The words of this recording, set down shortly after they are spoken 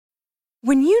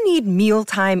When you need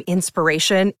mealtime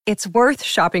inspiration, it's worth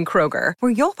shopping Kroger,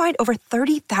 where you'll find over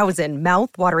 30,000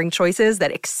 mouth-watering choices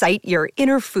that excite your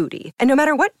inner foodie. And no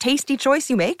matter what tasty choice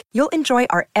you make, you'll enjoy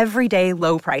our everyday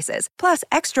low prices, plus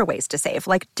extra ways to save,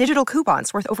 like digital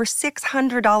coupons worth over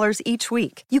 $600 each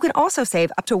week. You can also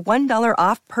save up to $1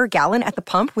 off per gallon at the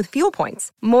pump with fuel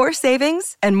points. More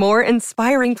savings and more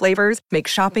inspiring flavors make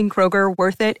shopping Kroger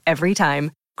worth it every time.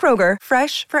 Kroger,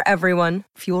 fresh for everyone.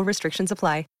 Fuel restrictions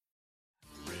apply.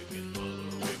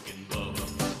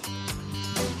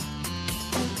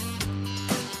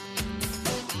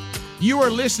 You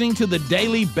are listening to the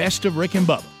Daily Best of Rick and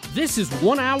Bubba. This is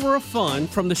 1 hour of fun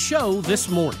from the show this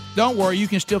morning. Don't worry, you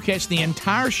can still catch the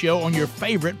entire show on your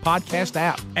favorite podcast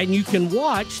app. And you can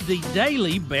watch the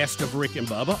Daily Best of Rick and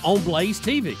Bubba on Blaze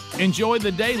TV. Enjoy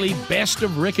the Daily Best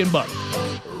of Rick and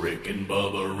Bubba. Rick and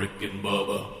Bubba, Rick and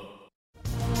Bubba.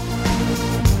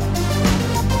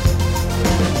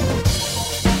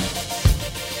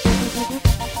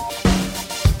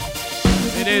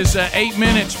 It is 8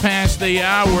 minutes past the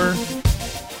hour.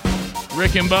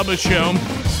 Rick and Bubba show.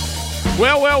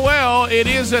 Well, it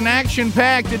is an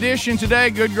action-packed edition today.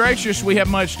 Good gracious, we have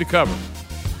much to cover.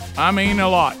 I mean, a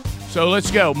lot. So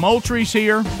let's go. Moultrie's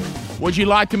here. Would you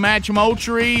like to match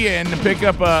Moultrie and pick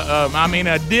up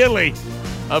a dilly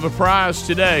of a prize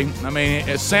today? I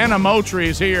mean, Santa Moultrie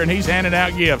is here, and he's handing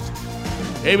out gifts.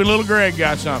 Even little Greg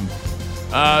got something.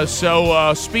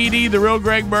 So Speedy, the real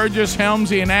Greg Burgess,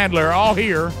 Helmsy, and Adler all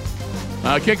here.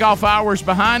 Kickoff hours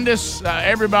behind us.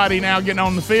 Everybody now getting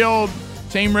on the field.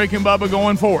 Team Rick and Bubba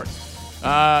going forward.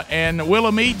 And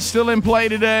Willa Meat still in play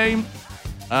today.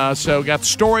 So got the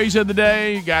stories of the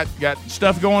day. Got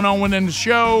stuff going on within the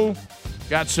show.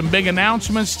 Got some big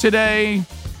announcements today.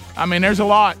 I mean, there's a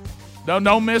lot.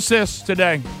 Don't miss this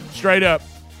today. Straight up.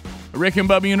 Rick and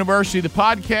Bubba University, the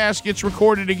podcast gets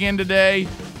recorded again today.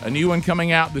 A new one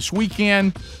coming out this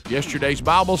weekend. Yesterday's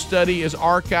Bible study is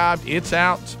archived. It's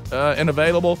out and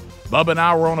available. Bubba and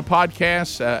I were on a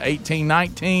podcast,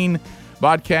 1819, a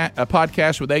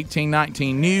podcast with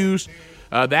 1819 News.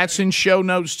 That's in show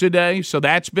notes today, so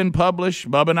that's been published.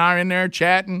 Bubba and I are in there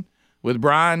chatting with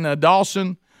Brian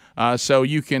Dawson. So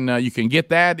you can get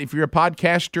that if you're a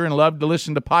podcaster and love to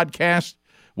listen to podcasts.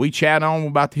 We chat on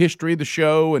about the history of the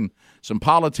show and some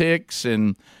politics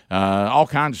and all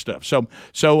kinds of stuff.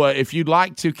 So if you'd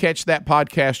like to catch that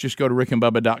podcast, just go to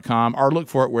rickandbubba.com or look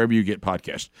for it wherever you get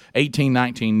podcasts.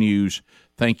 1819 News.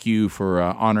 Thank you for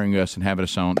honoring us and having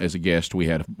us on as a guest. We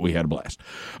had a blast.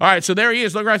 All right, so there he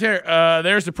is. Look right there.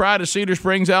 There's the pride of Cedar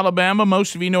Springs, Alabama.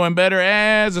 Most of you know him better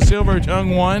as a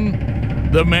silver-tongued one,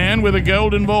 the man with a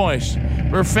golden voice,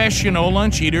 professional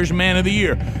lunch eaters, man of the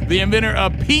year, the inventor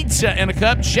of pizza in a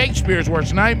cup, Shakespeare's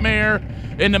worst nightmare,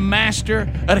 and the master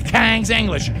of the King's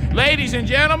English. Ladies and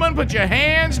gentlemen, put your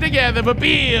hands together for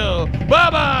Bill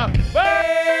Bubba.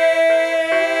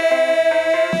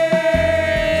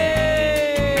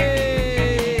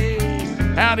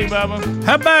 Howdy, Bubba.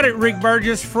 How about it, Rick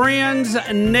Burgess? Friends,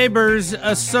 neighbors,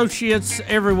 associates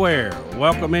everywhere.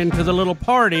 Welcome into the little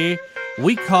party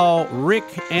we call Rick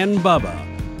and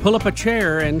Bubba. Pull up a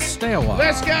chair and stay a while.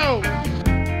 Let's go.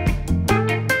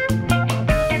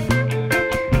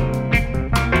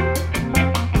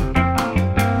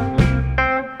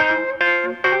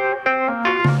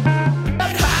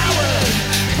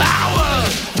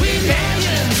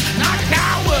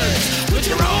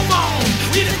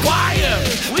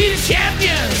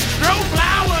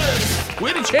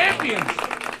 We're the champions.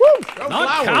 Woo!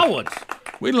 Not cowards.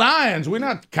 We lions. We're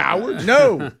not cowards.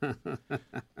 No.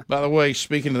 By the way,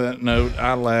 speaking of that note,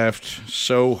 I laughed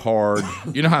so hard.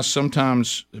 You know how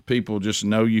sometimes people just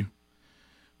know you?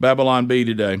 Babylon Bee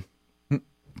today.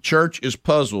 Church is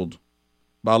puzzled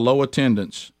by low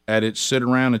attendance at its sit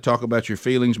around and talk about your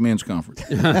feelings men's conference.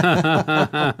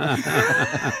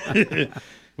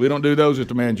 We don't do those at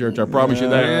the Man Church. I promise you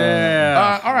that.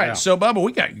 Yeah. All right. Yeah. So, Bubba,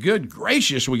 we got good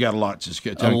gracious. We got a lot to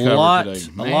cover today. A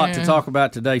lot to talk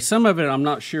about today. Some of it, I'm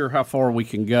not sure how far we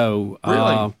can go.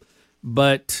 Really?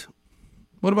 But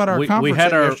what about our conference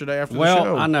yesterday after the show?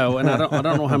 Well, I know, and I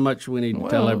don't know how much we need to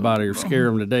tell everybody or scare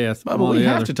them to death. But we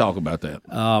have to talk about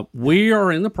that. We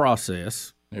are in the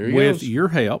process, with your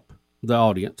help, the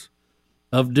audience,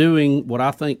 of doing what I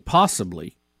think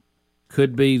possibly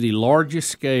could be the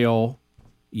largest scale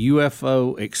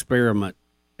UFO experiment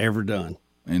ever done.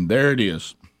 And there it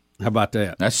is. How about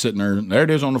that? That's sitting there. There it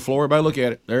is on the floor. Everybody look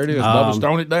at it. There it is. Bubba's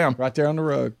throwing it down. Right there on the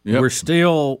rug. Yep. We're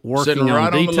still working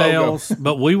on details,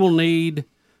 but we will need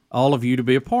all of you to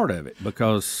be a part of it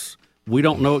because we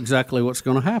don't know exactly what's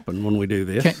going to happen when we do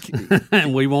this,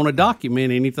 and we want to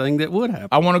document anything that would happen.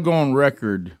 I want to go on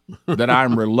record that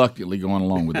I'm reluctantly going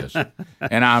along with this,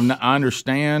 and I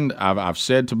understand. I've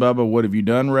said to Bubba, "What have you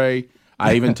done, Ray?"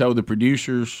 I even told the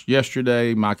producers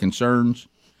yesterday my concerns,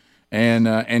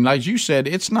 and like you said,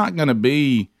 it's not going to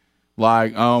be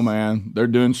like, "Oh man, they're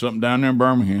doing something down there in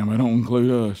Birmingham. They don't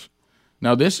include us."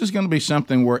 Now, this is going to be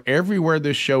something where everywhere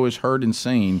this show is heard and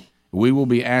seen, we will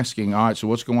be asking, all right, so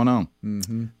what's going on?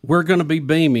 Mm-hmm. We're going to be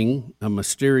beaming a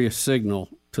mysterious signal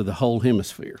to the whole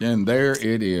hemisphere. And there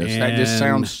it is. And that just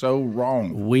sounds so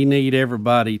wrong. We need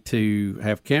everybody to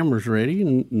have cameras ready,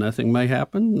 and nothing may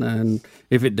happen. And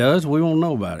if it does, we won't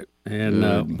know about it. And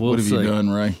we'll what have see. You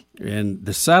done, Ray? And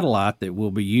the satellite that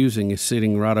we'll be using is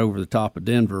sitting right over the top of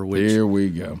Denver, which here we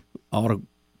go. Ought to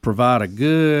provide a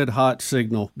good hot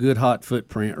signal, good hot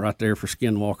footprint right there for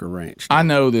Skinwalker Ranch. I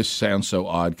know this sounds so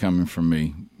odd coming from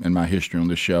me and my history on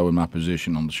the show and my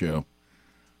position on the show.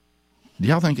 Do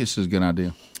y'all think this is a good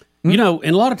idea? You know,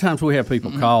 and a lot of times we have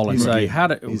people call and say,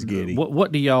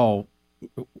 what do y'all,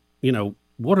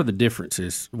 what are the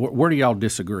differences? Where do y'all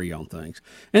disagree on things?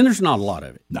 And there's not a lot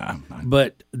of it. Nah.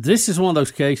 But this is one of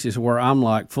those cases where I'm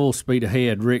like full speed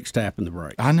ahead, Rick's tapping the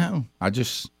brake. I know.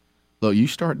 Look, you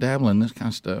start dabbling in this kind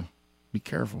of stuff, be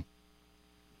careful.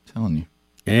 I'm telling you.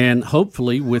 And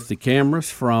hopefully with the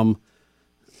cameras from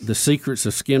The Secrets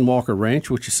of Skinwalker Ranch,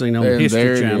 which is seen on the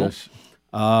History Channel,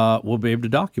 we'll be able to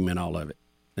document all of it.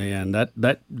 And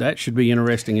that should be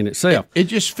interesting in itself. It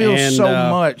just feels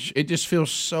much. It just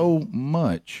feels so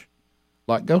much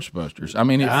like Ghostbusters. I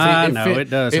mean, it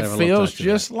does. It feels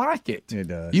just like it. It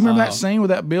does. You remember that scene with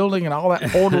that building and all that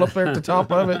portal up there at the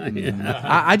top of it? Yeah.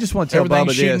 I just want to tell everything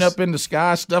Bubba shooting this. up in the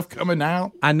sky, stuff coming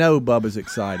out. I know Bubba's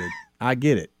excited. I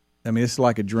get it. I mean, it's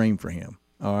like a dream for him.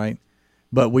 All right,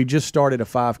 but we just started a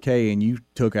 5K and you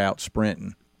took out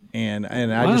sprinting, and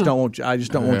I just don't want you. I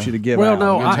just don't want you to give out.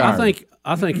 Well, no,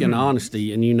 I think in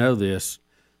honesty, and you know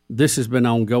this has been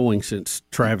ongoing since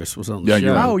Travis was on the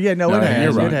show. Oh, yeah, no, it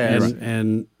has. Right. It has.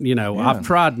 And I've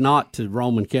tried not to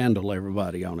Roman candle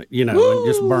everybody on it, and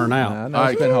just burn out. I know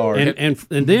it's been hard.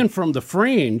 And then from the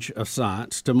fringe of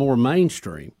science to more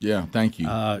mainstream. Yeah, thank you.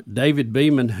 David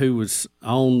Beeman, who was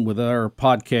on with our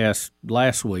podcast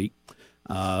last week,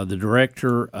 the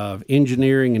director of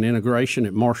engineering and integration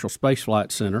at Marshall Space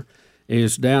Flight Center,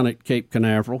 is down at Cape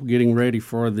Canaveral getting ready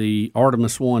for the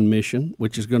Artemis 1 mission,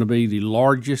 which is going to be the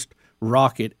largest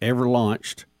rocket ever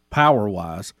launched,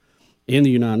 power-wise, in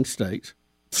the United States.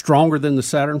 Stronger than the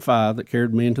Saturn V that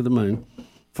carried men to the moon,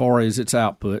 far as its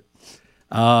output.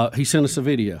 He sent us a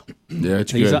video. Yeah,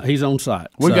 it's good. He's on site.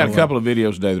 We've got a couple of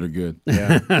videos today that are good.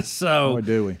 Yeah. So boy,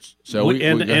 do we? So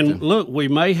look, we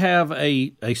may have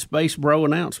a Space Bro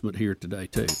announcement here today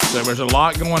too. So there's a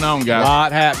lot going on, guys. A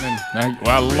lot happening.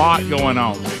 Well, a lot going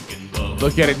on.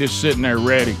 Look at it just sitting there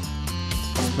ready.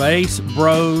 Space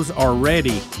Bros are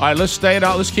ready. All right,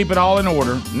 let's keep it all in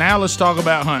order. Now let's talk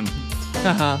about hunting.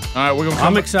 Uh-huh. All right,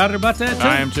 I'm excited about that too.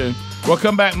 I am too. We'll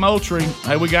come back, Moultrie.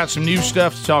 Hey, we got some new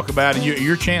stuff to talk about, and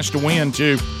your chance to win,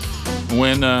 too,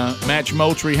 when Match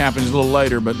Moultrie happens a little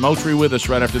later. But Moultrie with us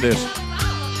right after this.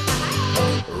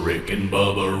 Rick and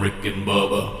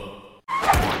Bubba.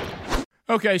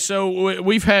 Okay, so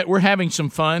we're having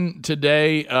some fun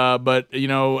today, but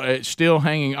it's still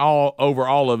hanging all over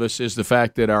all of us is the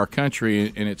fact that our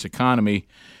country and its economy.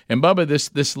 And Bubba,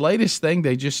 this latest thing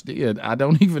they just did, I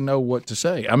don't even know what to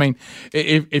say. I mean,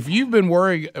 if you've been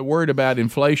worried about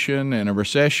inflation and a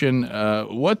recession,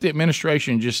 what the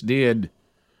administration just did,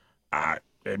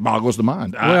 it boggles the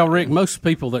mind. Well, Rick, most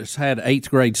people that's had 8th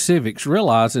grade civics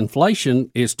realize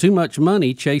inflation is too much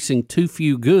money chasing too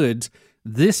few goods.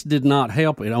 This did not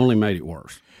help. It only made it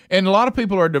worse. And a lot of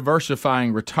people are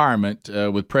diversifying retirement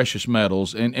with precious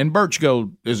metals, and Birch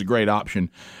Gold is a great option.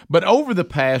 But over the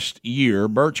past year,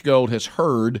 Birch Gold has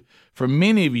heard from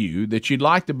many of you that you'd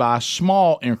like to buy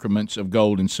small increments of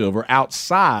gold and silver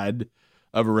outside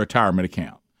of a retirement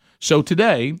account. So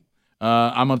today,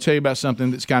 I'm going to tell you about something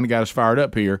that's kind of got us fired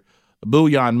up here,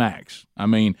 Bullion Max. I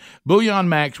mean, Bullion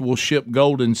Max will ship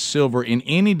gold and silver in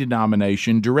any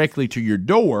denomination directly to your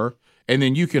door, and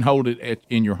then you can hold it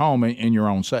in your home in your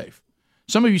own safe.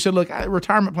 Some of you said, look,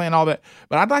 retirement plan, all that,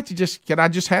 but I'd like to can I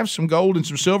just have some gold and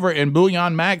some silver? And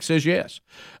Bullion Max says yes.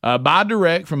 Buy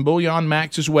direct from Bullion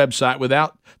Max's website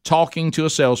without talking to a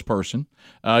salesperson.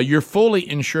 Your fully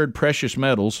insured precious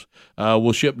metals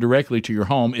will ship directly to your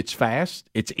home. It's fast,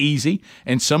 it's easy,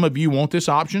 and some of you want this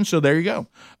option, so there you go.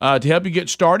 To help you get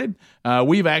started,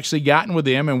 we've actually gotten with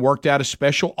them and worked out a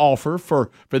special offer for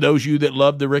those of you that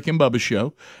love the Rick and Bubba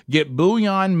Show. Get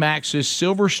Bullion Max's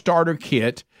Silver Starter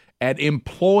Kit at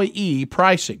employee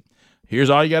pricing. Here's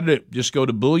all you got to do. Just go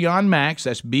to Bullion Max.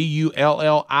 That's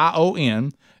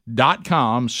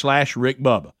BULLION.com/Rick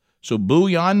Bubba. So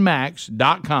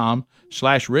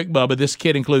BullionMax.com/Rick Bubba. This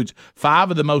kit includes 5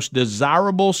 of the most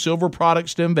desirable silver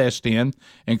products to invest in,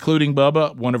 including,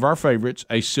 Bubba, one of our favorites,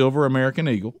 a silver American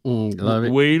Eagle. Love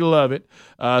it. We love it.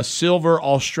 Silver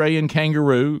Australian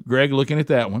Kangaroo. Greg looking at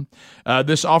that one.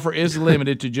 This offer is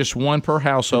limited to just one per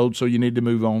household, so you need to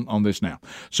move on this now.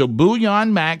 So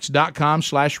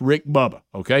BullionMax.com/Rick Bubba.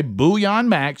 Okay?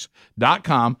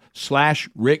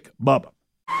 BullionMax.com/Rick Bubba.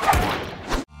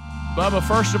 Bubba,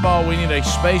 first of all, we need a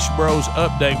Space Bros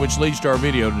update, which leads to our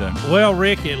video today. Well,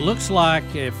 Rick, it looks like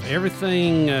if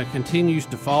everything continues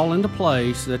to fall into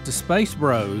place, that the Space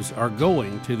Bros are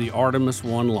going to the Artemis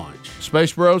 1 launch.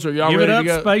 Space Bros, are y'all ready to go?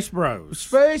 Give it up, Space Bros.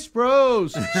 Space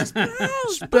Bros. Space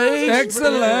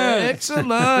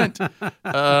Excellent.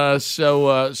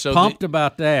 So pumped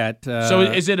about that. So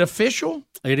is it official?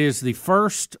 It is the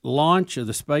first launch of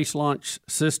the Space Launch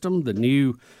System, the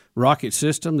new rocket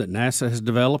system that NASA has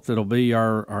developed that'll be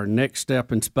our next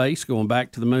step in space, going back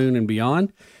to the moon and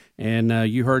beyond. And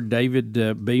you heard David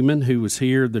Beeman, who was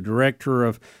here, the director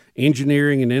of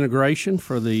engineering and integration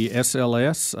for the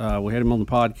SLS. We had him on the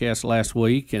podcast last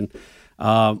week. And,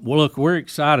 well, look, we're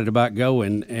excited about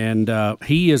going. And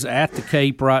he is at the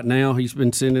Cape right now. He's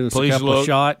been sending us a couple of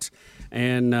shots.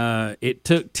 And it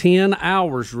took 10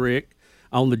 hours, Rick,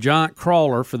 on the giant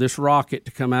crawler for this rocket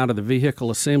to come out of the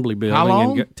vehicle assembly building. How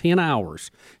long? And 10 hours,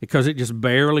 because it just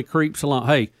barely creeps along.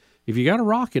 Hey, if you got a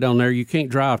rocket on there, you can't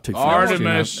drive too fast.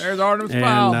 Artemis. You know? There's Artemis and,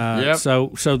 Fowl. Yep. So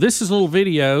this is a little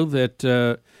video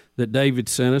that David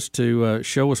sent us to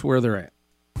show us where they're at.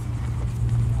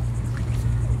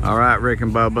 All right, Rick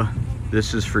and Bubba,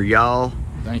 this is for y'all.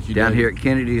 Thank you, down David. here at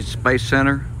Kennedy Space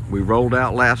Center. We rolled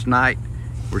out last night.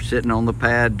 We're sitting on the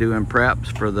pad doing preps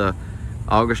for the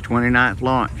August 29th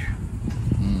launch.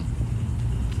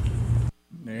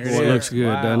 There Boy, it looks good,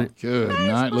 doesn't it? Good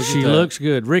night. Look She at that. looks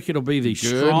good. Rick, it'll be the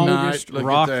Good strongest night. Look at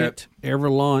rocket ever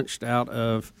launched out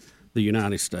of the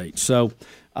United States. So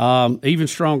even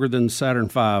stronger than the Saturn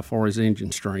V for his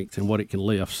engine strength and what it can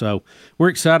lift. So we're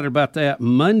excited about that.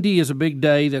 Monday is a big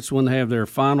day. That's when they have their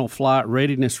final flight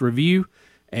readiness review.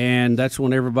 And that's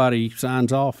when everybody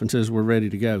signs off and says we're ready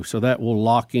to go. So that will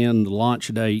lock in the launch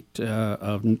date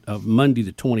of Monday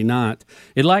the 29th.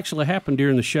 It'll actually happen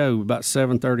during the show, about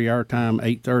 7:30 our time,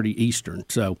 8:30 Eastern.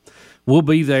 So we'll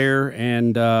be there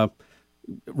and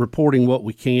reporting what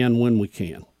we can when we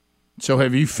can. So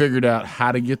have you figured out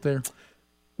how to get there?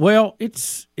 Well,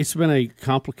 it's been a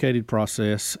complicated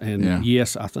process, and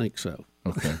yes, I think so.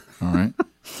 Okay, all right.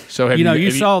 So have you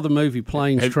saw the movie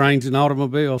Planes, Trains, and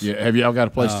Automobiles. Yeah, have y'all got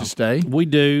a place to stay? We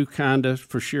do, kind of,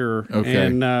 for sure. Okay.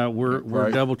 And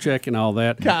we're double checking all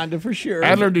that. Kind of for sure.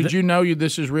 Adler, did you know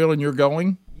this is real and you're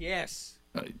going? Yes.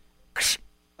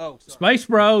 Space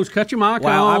Bros, cut your mic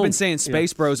Wow, on. I've been saying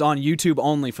Space Bros on YouTube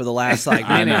only for the last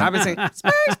minute. I've been saying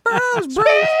Space Bros, bros.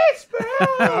 Space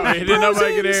Bros. Didn't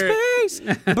nobody could hear it.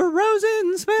 Space, Bros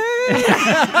in space.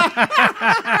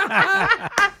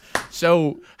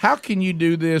 So how can you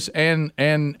do this and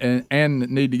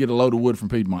need to get a load of wood from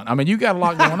Piedmont? I mean, you got a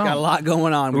lot going on. Got a lot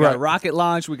going on. We got a rocket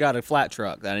launch. We got a flat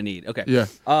truck that I need. Okay. Yeah.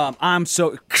 I'm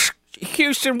so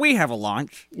Houston. We have a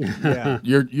launch. Yeah.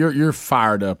 You're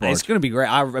fired up. It's going to be great.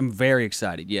 I'm very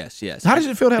excited. Yes. How does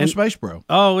it feel to have a Space Bro?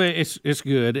 Oh, it's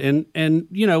good, and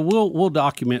you know we'll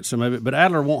document some of it, but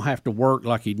Adler won't have to work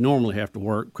like he'd normally have to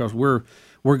work because we're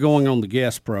going on the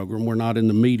guest program. We're not in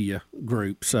the media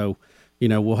group, so. You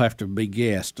know, we'll have to be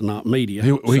guests, not media.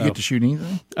 Will he get to shoot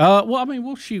anything? Well, I mean,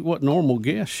 we'll shoot what normal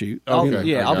guests shoot. Okay.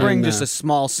 Yeah, I'll bring just a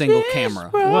small single camera.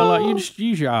 Well, you just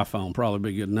use your iPhone,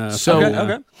 probably be good enough. So,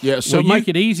 okay. Yeah, so we'll make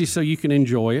it easy so you can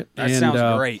enjoy it. That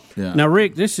sounds great. Yeah. Now,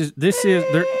 Rick,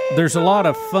 there's a lot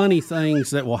of funny things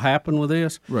that will happen with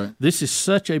this. Right. This is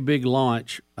such a big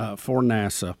launch for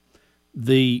NASA.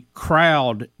 The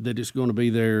crowd that is going to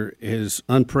be there is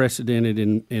unprecedented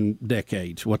in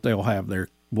decades, what they'll have there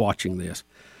watching this.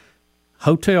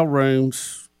 Hotel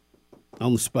rooms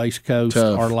on the Space Coast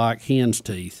are like hen's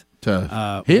teeth.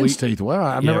 Tough. Hen's teeth. Well,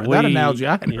 I remember that analogy.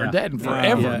 I hadn't heard that in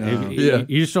forever.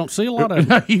 You just don't see a lot of it.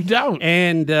 No, you don't.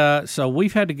 And so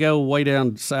we've had to go way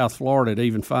down to South Florida to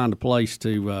even find a place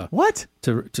to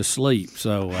to sleep.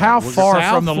 So how far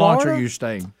from the launch Florida? are you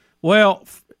staying? Well,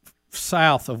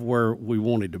 south of where we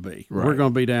wanted to be. Right. We're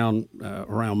going to be down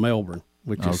around Melbourne,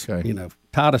 which is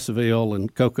Titusville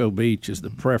and Cocoa Beach is the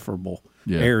preferable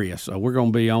area. So we're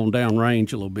going to be on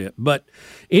downrange a little bit. But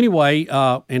anyway,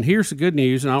 and here's the good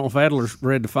news, and I don't know if Adler's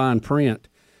read the fine print.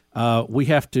 We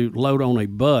have to load on a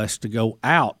bus to go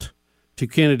out to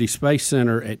Kennedy Space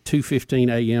Center at 2:15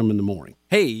 a.m. in the morning.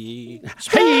 Hey,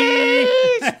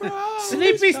 Space Bros!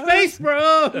 Sleepy Space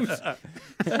Bros!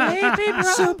 Sleepy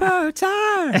Bros! Super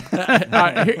time.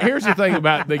 Here's the thing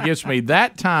that gets me.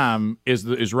 That time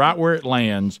is right where it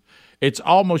lands. It's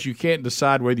almost you can't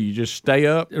decide whether you just stay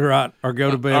up, right, or go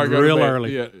to bed real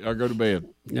early. Yeah, or go to bed.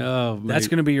 Oh, that's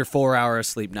going to be your 4 hour of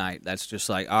sleep night. That's just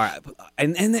like, all right,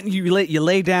 and then you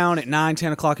lay down at 9,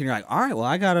 10 o'clock, and you're like, all right, well,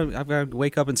 I've got to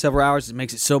wake up in several hours. It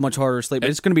makes it so much harder to sleep. But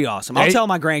it's going to be awesome. I'll tell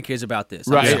my grandkids about this.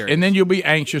 Right, and then you'll be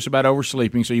anxious about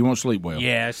oversleeping, so you won't sleep well.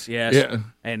 Yes. Yeah.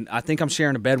 And I think I'm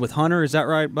sharing a bed with Hunter. Is that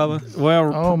right, Bubba?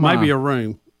 Well, maybe a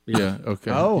room. Yeah.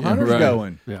 Okay. Oh, Hunter's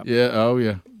going. Yeah. Oh,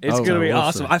 yeah. It's going to be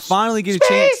awesome. I finally get a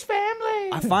chance.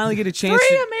 I finally get a chance.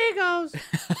 Three amigos.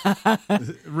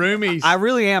 Roomies. I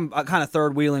really am kind of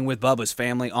third wheeling with Bubba's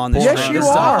family on this. Yes, you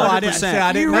are. 100%.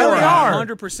 I didn't You know really that. are.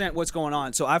 100% what's going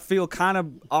on. So I feel kind of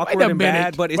awkward and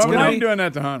bad, but it's We're going to not be doing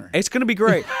that to Hunter. It's going to be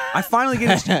great. I finally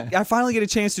get a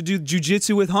chance to do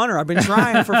jiu-jitsu with Hunter. I've been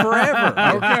trying for forever.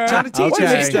 Okay. Trying to teach him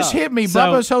It stuff. just hit me.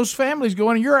 Bubba's host family's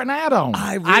going, and you're an add-on.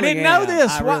 I didn't know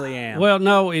this. I really am. Well,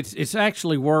 no, it's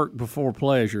actually work before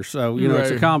pleasure, so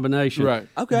it's a combination. Right.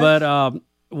 Okay. But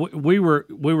we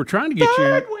were trying to get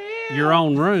your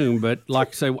own room, but like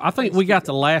I say, I think we got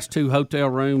the last 2 hotel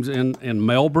rooms in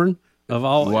Melbourne of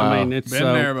all. Wow. I mean, it's Been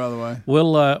there, by the way.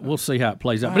 We'll see how it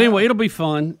plays out. But anyway, it'll be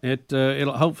fun.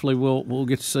 It'll hopefully we'll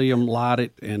get to see them light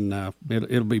it, and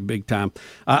it'll be big time.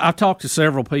 I've talked to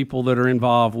several people that are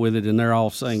involved with it, and they're all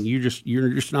saying you're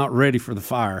just not ready for the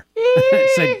fire.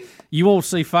 Said you won't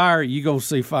see fire, you gonna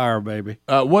see fire, baby.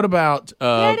 What about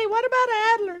Daddy, what about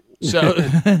Adler? so?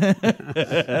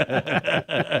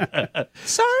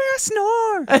 Sorry, I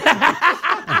snore.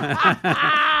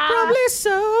 Probably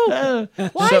so.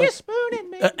 Why are you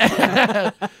spooning me?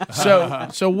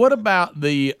 So what about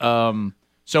the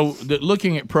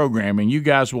looking at programming? You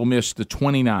guys will miss the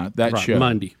 29th, that Right, show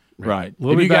Monday. right?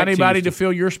 We'll Have be you got back anybody Tuesday. to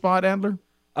fill your spot, Adler?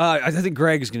 I think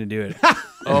Greg is going to do it.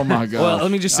 Oh my God! Well, let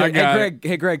me just say,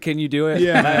 hey Greg, can you do it?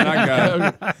 Yeah, man, I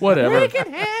got it. Whatever.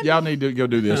 Y'all need to go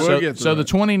do this. We'll get So through the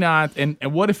 29th, and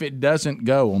what if it doesn't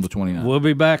go on the 29th? We'll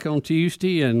be back on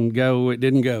Tuesday and go. It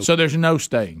didn't go. So there's no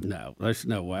staying. No, there's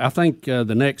no way. I think the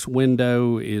next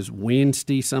window is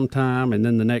Wednesday sometime, and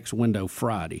then the next window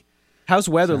Friday. How's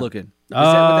weather looking? Would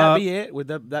that be it? Would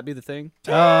that be the thing?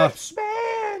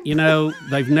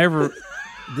 They've never.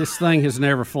 This thing has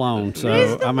never flown,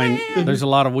 so I mean, there's a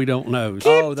lot of we don't know.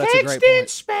 Oh, that's a great point.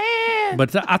 Span.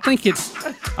 But I think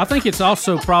it's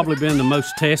also probably been the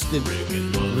most tested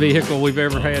vehicle we've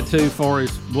ever had too, far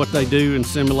as what they do in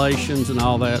simulations and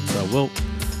all that. So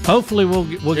hopefully we'll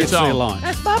get to see a launch.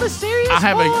 That's Bubba's serious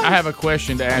I voice. have a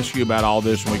question to ask you about all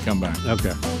this when we come back.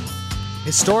 Okay.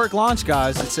 Historic launch,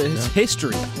 guys. It's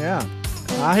history. Yeah.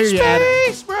 I hear you, Adam.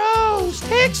 Space Bros.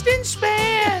 Text and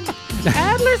span.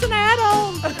 Adler's an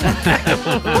add-on.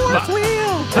 Fourth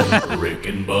wheel. Rick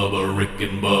and Bubba, Rick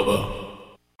and Bubba.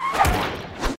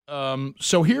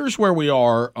 So here's where we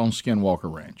are on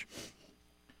Skinwalker Ranch.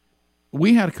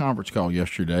 We had a conference call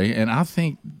yesterday, and I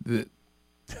think that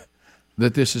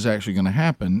this is actually going to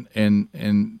happen.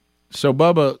 And so,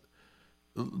 Bubba,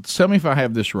 tell me if I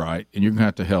have this right, and you're going to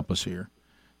have to help us here.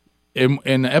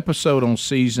 In the episode on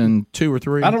season 2 or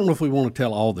 3, I don't know if we want to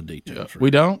tell all the details.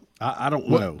 We don't. I don't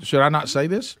know. Should I not say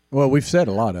this? Well, we've said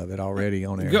a lot of it already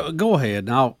on air. Go ahead,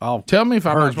 and I'll Tell me if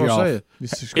I'm not heard you supposed to off. say it.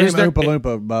 Just scream Is there- Oompa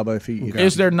Loompa, Bubba, if he...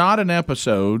 Is there not an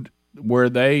episode where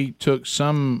they took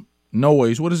some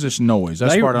noise? What is this noise?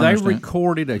 That's they part I they understand.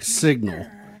 recorded a signal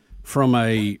from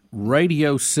a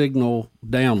radio signal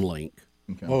downlink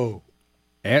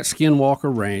at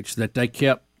Skinwalker Ranch that they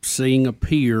kept seeing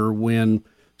appear when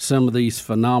some of these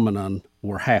phenomenon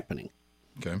were happening.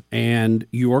 Okay. And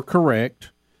you are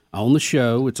correct. On the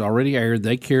show, it's already aired.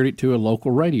 They carried it to a local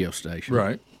radio station.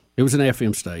 Right. It was an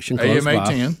FM station. AM close by.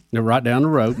 810. They're right down the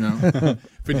road.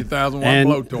 50,000 watt And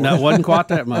blowtorch. no, it wasn't quite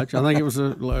that much. I think it was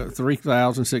a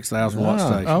 3,000, 6,000 watt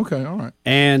station. Okay, all right.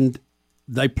 And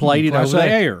they played it Class over the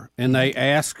A. air, and they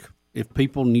asked if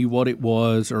people knew what it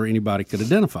was or anybody could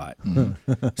identify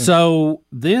it. So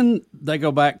then they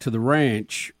go back to the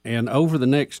ranch, and over the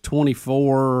next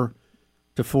 24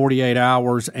 to 48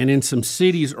 hours, and in some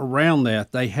cities around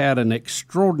that, they had an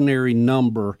extraordinary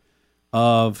number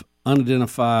of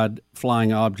unidentified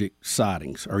flying object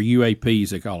sightings, or UAPs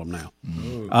they call them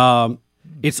now.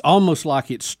 It's almost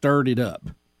like it stirred it up.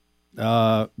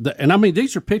 And I mean,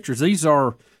 these are pictures. These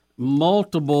are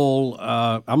multiple,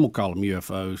 I'm going to call them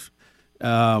UFOs,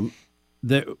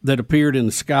 that appeared in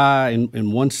the sky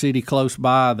in one city close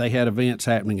by. They had events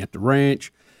happening at the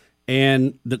ranch.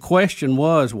 And the question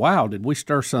was, wow, did we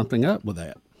stir something up with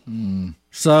that?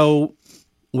 So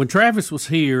when Travis was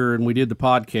here and we did the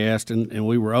podcast and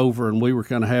we were over and we were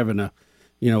kind of having a,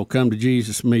 come to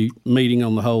Jesus meeting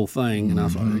on the whole thing. And I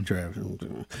was like, hey, Travis.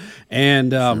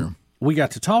 And we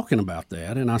got to talking about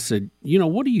that. And I said,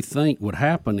 what do you think would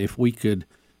happen if we could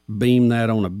beam that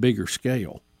on a bigger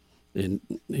scale? And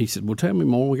he said, well, tell me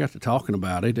more. We got to talking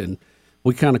about it. And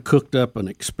we kind of cooked up an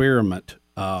experiment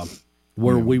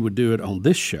where we would do it on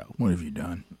this show. What have you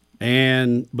done?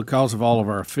 And because of all of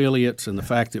our affiliates and the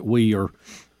fact that we are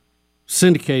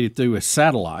syndicated through a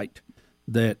satellite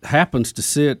that happens to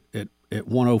sit at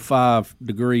 105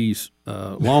 degrees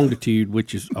longitude,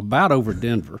 which is about over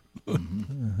Denver.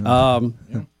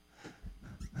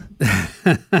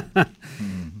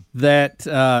 That,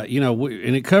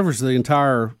 and it covers the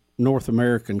entire North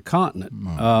American continent.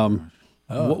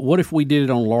 What if we did it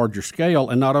on a larger scale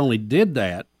and not only did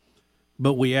that,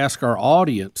 but we ask our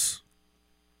audience,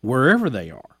 wherever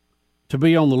they are, to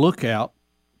be on the lookout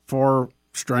for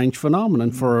strange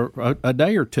phenomenon for a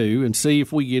day or two and see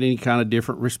if we get any kind of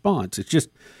different response. It's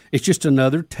just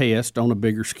another test on a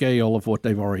bigger scale of what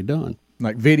they've already done.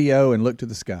 Like video and look to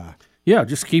the sky. Yeah,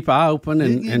 just keep eye open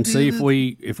and see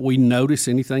if we notice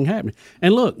anything happening.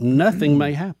 And look, nothing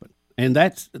may happen. And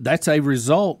that's a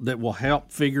result that will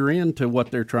help figure into what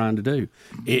they're trying to do.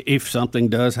 If something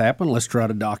does happen, let's try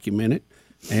to document it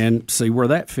and see where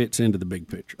that fits into the big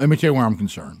picture. Let me tell you where I'm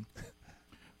concerned.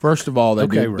 First of all, they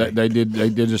did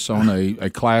this on a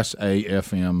Class A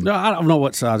FM. No, I don't know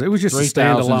what size. It was just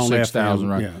 3,000, 6,000,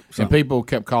 right? Yeah, and people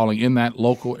kept calling in that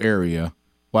local area.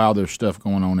 Wow, there's stuff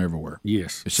going on everywhere.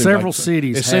 Yes, several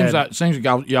cities. It seems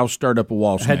like y'all stirred up a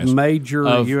wasp nest. Had major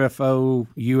UFO,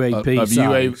 UAP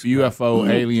sightings. UFO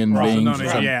alien beings.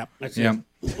 Yeah.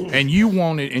 And you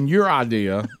wanted, and your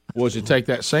idea was to take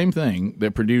that same thing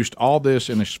that produced all this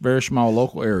in a very small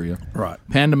local area, right?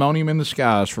 Pandemonium in the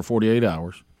skies for 48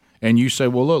 hours. And you say,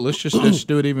 well, look, let's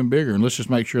do it even bigger, and let's just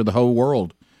make sure the whole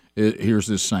world hears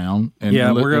this sound. And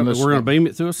we're going to beam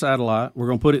it through a satellite. We're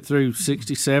going to put it through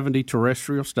 60, 70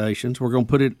 terrestrial stations. We're going to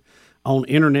put it on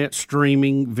internet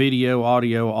streaming, video,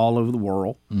 audio all over the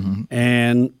world,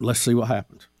 and let's see what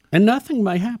happens. And nothing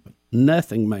may happen.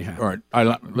 Nothing may happen. All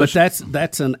right, but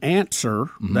that's an answer.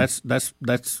 That's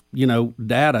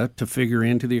data to figure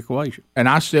into the equation. And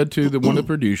I said to one of the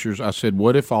producers, I said,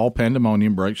 what if all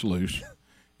pandemonium breaks loose?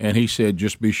 And he said,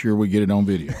 just be sure we get it on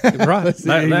video. Right. He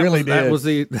really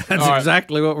did. That's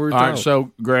exactly what we were told. All right,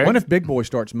 so, Greg. What if Big Boy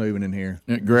starts moving in here?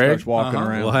 Greg. Starts walking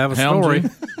around. We'll have a story.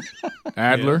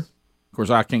 Adler. Yes. Of course,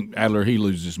 I can't. Adler, he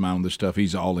loses his mind on this stuff.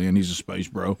 He's all in. He's a space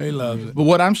bro. He loves it. But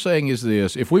what I'm saying is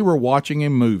this. If we were watching a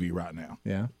movie right now.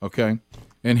 Yeah. Okay.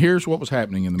 And here's what was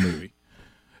happening in the movie.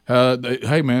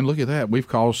 Hey, man, look at that. We've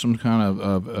caused some kind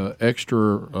of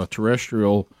extra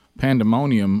terrestrial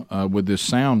pandemonium with this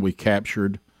sound we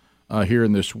captured here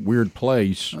in this weird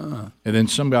place. And then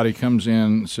somebody comes in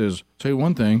and says, tell you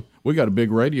one thing, we got a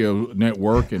big radio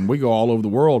network and we go all over the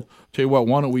world. Tell you what,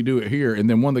 why don't we do it here? And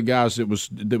then one of the guys that was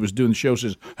doing the show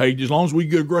says, hey, as long as we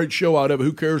get a great show out of it,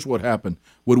 who cares what happened?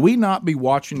 Would we not be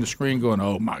watching the screen going,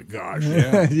 oh, my gosh.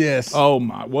 Yeah. Yes. Oh,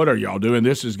 my, what are y'all doing?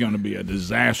 This is going to be a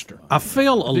disaster. I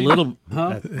feel a little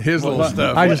his little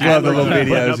stuff. I just love the little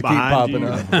videos that keep popping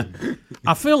up.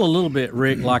 I feel a little bit,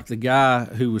 Rick, like the guy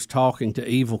who was talking to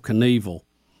Evel Knievel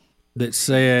that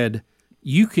said,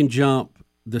 you can jump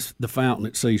the fountain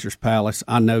at Caesar's Palace.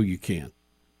 I know you can.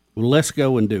 Well, let's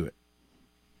go and do it.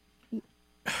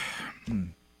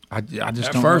 I just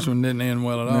that don't first know. one didn't end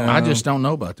well at all. No. I just don't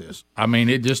know about this. I mean,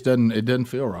 it just doesn't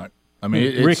feel right. I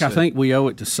mean, Rick, I think we owe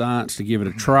it to science to give it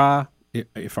a try.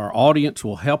 If our audience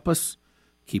will help us,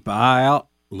 keep an eye out,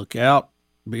 look out,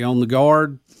 be on the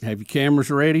guard, have your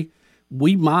cameras ready,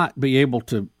 we might be able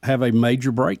to have a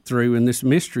major breakthrough in this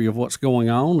mystery of what's going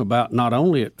on about not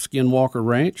only at Skinwalker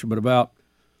Ranch, but about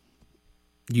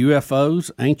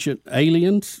UFOs, ancient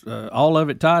aliens, all of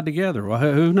it tied together. Well,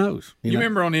 who knows? You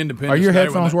remember on Independence Day? Are your Day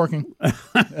headphones working?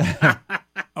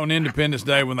 On Independence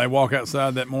Day when they walk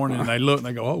outside that morning and they look and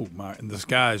they go, oh, my, and the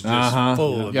sky is just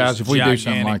full of guys, this if we gigantic... do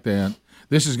something like that,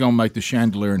 this is going to make the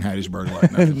chandelier in Hattiesburg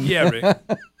like nothing. Yeah, Rick.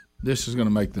 This is going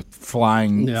to make the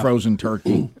flying frozen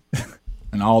turkey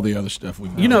and all the other stuff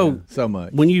we've done. You know, so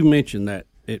much. When you mentioned that,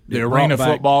 the arena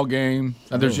football game,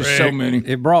 there's just so many.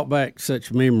 It brought back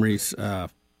such memories.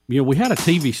 We had a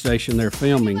TV station there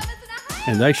filming,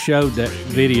 and they showed that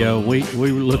video. We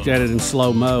looked at it in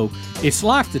slow-mo. It's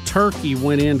like the turkey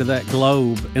went into that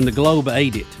globe, and the globe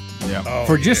ate it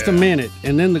for just a minute,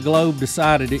 and then the globe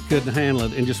decided it couldn't handle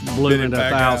it and just blew it into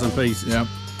 1,000 pieces. Yep.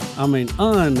 I mean,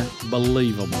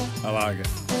 unbelievable. I like it.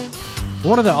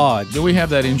 What are the odds? Do we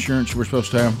have that insurance we're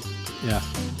supposed to have? Yeah.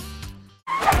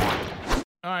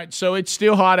 All right, so it's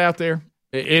still hot out there.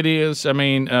 It is. I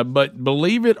mean, but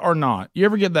believe it or not, you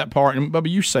ever get that part? And Bubba,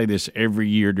 you say this every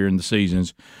year during the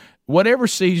seasons. Whatever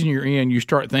season you're in, you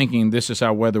start thinking this is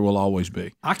how weather will always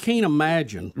be. I can't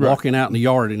imagine walking out in the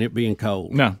yard and it being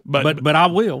cold. No, but I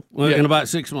will in about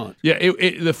 6 months. Yeah,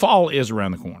 the fall is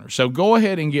around the corner. So go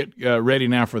ahead and get ready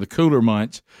now for the cooler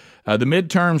months. The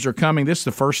midterms are coming. This is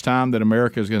the first time that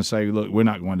America is going to say, "Look, we're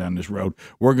not going down this road.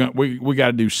 We got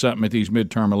to do something at these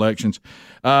midterm elections."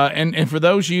 And for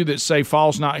those of you that say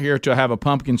fall's not here to have a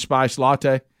pumpkin spice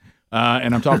latte,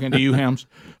 and I'm talking to you, Helms.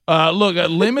 Look,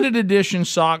 limited edition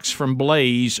socks from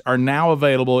Blaze are now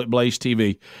available at Blaze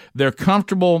TV. They're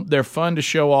comfortable. They're fun to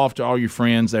show off to all your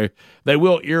friends. They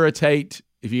will irritate.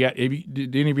 Do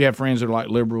any of you have friends that are like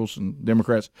liberals and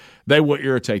Democrats? They will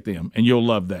irritate them, and you'll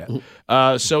love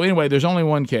that. So anyway, there's only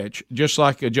one catch. Just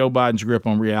like Joe Biden's grip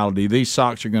on reality, these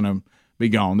socks are going to be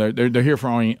gone. They're here for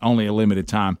only a limited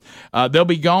time. They'll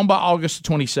be gone by August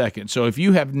 22nd. So if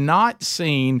you have not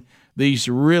seen these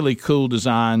really cool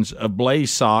designs of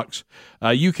Blaze socks,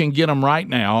 you can get them right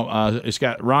now. It's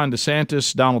got Ron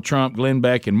DeSantis, Donald Trump, Glenn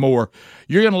Beck, and more.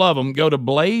 You're going to love them. Go to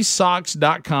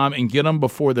blazesocks.com and get them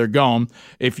before they're gone.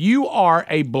 If you are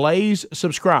a Blaze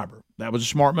subscriber, that was a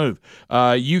smart move.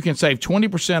 You can save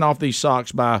 20% off these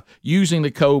socks by using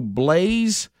the code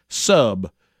BLAZESUB.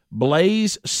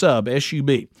 Blaze Sub,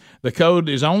 S-U-B. The code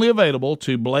is only available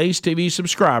to Blaze TV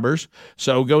subscribers,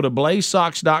 so go to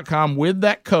blazesocks.com with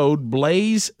that code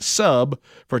Blaze Sub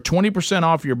for 20%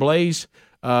 off your Blaze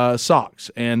socks.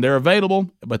 And they're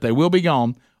available, but they will be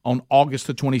gone on August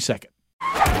the 22nd.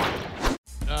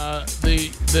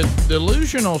 The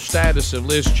delusional status of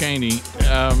Liz Cheney,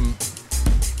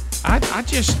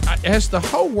 as the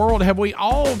whole world, have we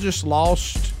all just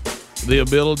lost the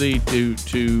ability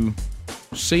to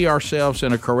see ourselves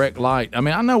in a correct light? I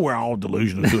mean, I know we're all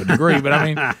delusional to a degree, but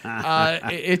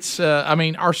I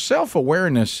mean, our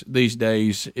self-awareness these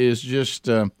days is just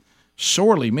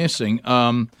sorely missing.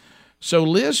 So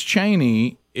Liz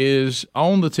Cheney is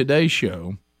on the Today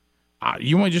Show.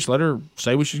 You want to just let her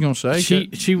say what she's going to say?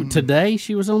 Today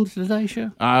she was on the Today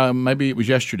Show? Maybe it was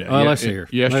yesterday. Let's hear.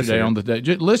 Yesterday on the day.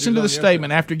 Just listen to the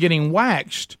statement after getting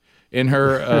waxed in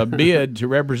her bid to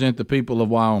represent the people of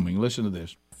Wyoming. Listen to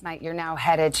this. Night, you're now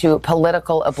headed to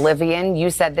political oblivion.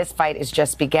 You said this fight is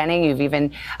just beginning. You've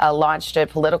even launched a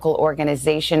political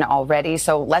organization already.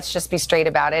 So let's just be straight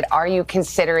about it. Are you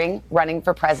considering running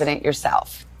for president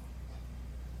yourself?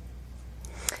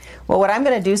 Well, what I'm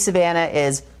going to do, Savannah,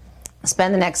 is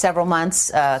spend the next several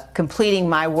months completing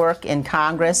my work in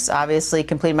Congress, obviously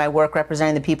completing my work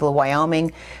representing the people of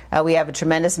Wyoming. We have a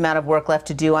tremendous amount of work left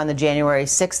to do on the January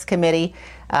 6th committee.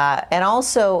 And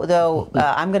also, though,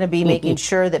 I'm going to be making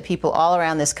sure that people all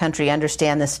around this country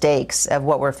understand the stakes of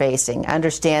what we're facing,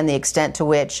 understand the extent to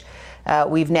which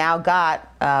we've now got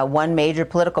one major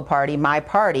political party, my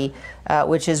party,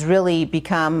 which has really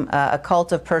become a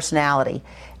cult of personality.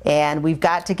 And we've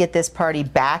got to get this party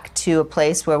back to a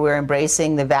place where we're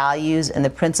embracing the values and the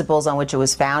principles on which it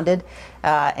was founded,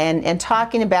 and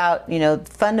talking about,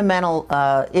 fundamental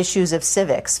issues of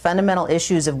civics, fundamental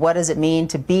issues of what does it mean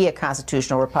to be a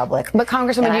constitutional republic. But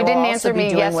Congresswoman, you didn't answer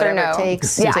me yes or no. It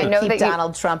takes to keep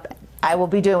Donald Trump. I will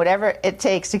be doing whatever it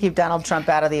takes to keep Donald Trump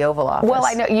out of the Oval Office. Well,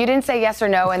 I know you didn't say yes or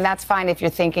no, and that's fine if you're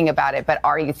thinking about it. But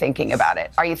are you thinking about it?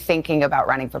 Are you thinking about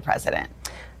running for president?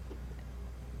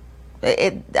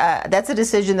 That's a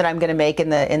decision that I'm going to make in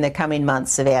the coming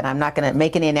months, Savannah. I'm not going to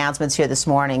make any announcements here this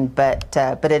morning, but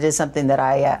it is something that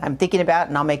I'm thinking about,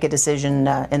 and I'll make a decision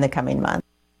in the coming months.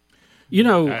 I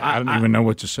don't even know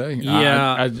what to say.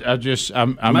 Yeah,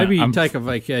 maybe you take a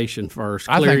vacation first.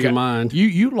 Clear your mind.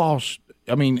 You lost.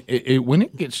 I mean, when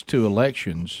it gets to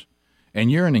elections,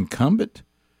 and you're an incumbent,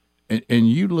 and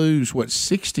you lose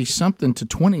 60-something to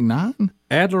 29.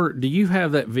 Adler, do you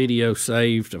have that video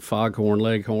saved of Foghorn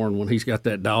Leghorn when he's got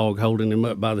that dog holding him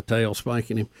up by the tail,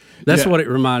 spanking him? That's what it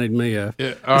reminded me of.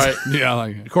 Yeah, all right. Yeah, I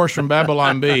like it. Of course, from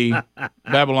Babylon B,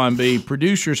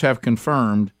 producers have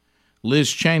confirmed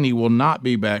Liz Cheney will not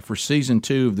be back for season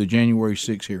 2 of the January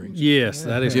 6 hearings. Yes,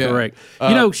 that is correct.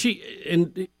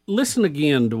 Listen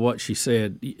again to what she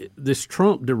said. This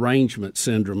Trump derangement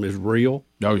syndrome is real.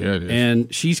 Oh, yeah, it is.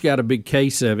 And she's got a big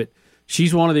case of it.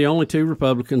 She's one of the only 2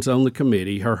 Republicans on the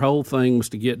committee. Her whole thing was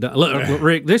to get done. Look,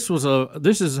 Rick, this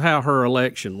is how her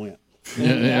election went. It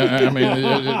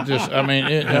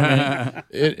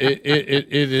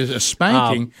is a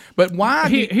spanking. But why?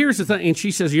 Here's the thing, and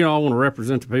she says, I want to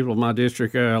represent the people of my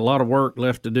district. A lot of work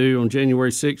left to do on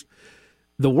January 6th.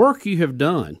 The work you have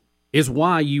done is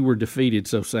why you were defeated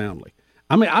so soundly.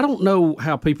 I mean, I don't know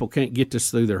how people can't get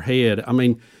this through their head. I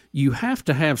mean, you have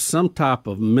to have some type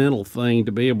of mental thing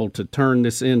to be able to turn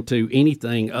this into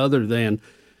anything other than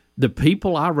the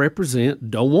people I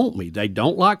represent don't want me. They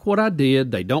don't like what I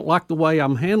did. They don't like the way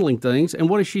I'm handling things. And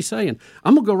what is she saying?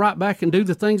 I'm going to go right back and do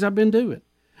the things I've been doing.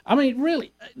 I mean,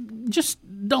 really, just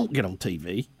don't get on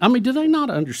TV. I mean, do they not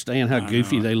understand how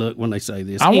goofy they look when they say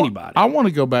this? Anybody. I want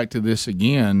to go back to this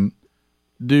again.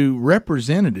 Do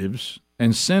representatives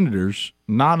and senators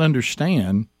not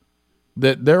understand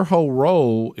that their whole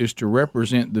role is to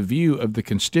represent the view of the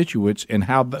constituents and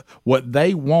how what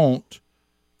they want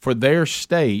for their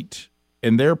state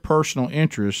and their personal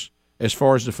interests as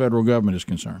far as the federal government is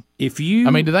concerned? Do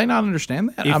they not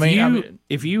understand that?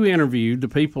 If you interviewed the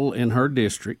people in her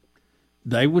district,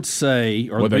 they would say,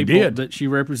 or the people that she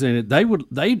represented, they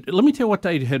let me tell you what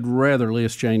they had rather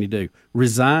Liz Cheney do: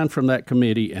 resign from that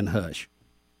committee and hush.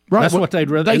 Right. That's what they'd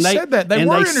rather. They said that. They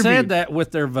said that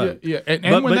with their vote. Yeah.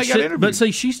 And when they got interviewed. But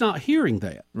see, she's not hearing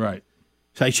that. Right.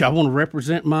 Say, I want to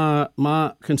represent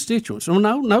my constituents. Well,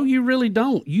 no, you really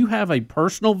don't. You have a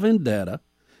personal vendetta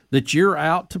that you're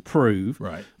out to prove.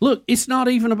 Right. Look, it's not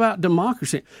even about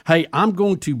democracy. Hey, I'm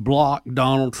going to block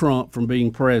Donald Trump from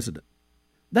being president.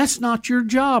 That's not your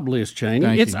job, Liz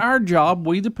Cheney. It's our job.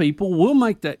 We, the people, will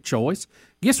make that choice.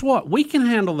 Guess what? We can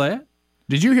handle that.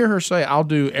 Did you hear her say, I'll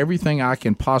do everything I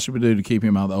can possibly do to keep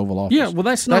him out of the Oval Office? Yeah, well,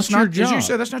 that's not your job. As you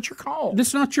said, that's not your call.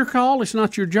 That's not your call. It's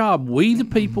not your job. We, the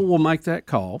people, will make that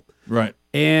call. Right.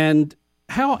 And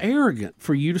how arrogant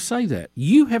for you to say that.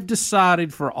 You have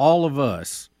decided for all of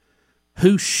us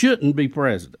who shouldn't be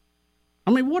president.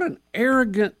 I mean, what an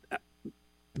arrogant...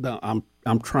 No,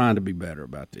 I'm trying to be better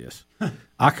about this.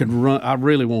 I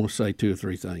really want to say 2 or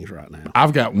 3 things right now.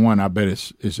 I've got one. I bet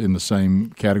it's in the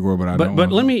same category, but I don't.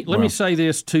 But let me say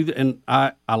this too. And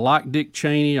I like Dick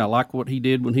Cheney. I like what he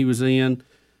did when he was in.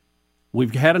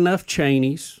 We've had enough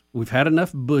Cheneys. We've had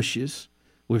enough Bushes.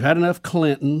 We've had enough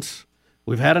Clintons.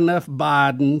 We've had enough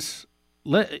Bidens.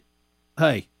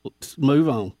 Hey, let's move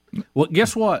on. Well,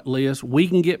 guess what, Liz? We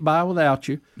can get by without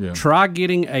you. Yeah. Try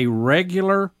getting a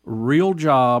regular, real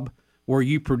job where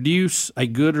you produce a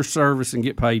good or service and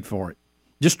get paid for it.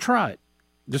 Just try it.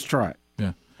 Just try it.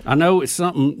 Yeah. I know it's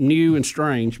something new and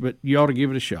strange, but you ought to give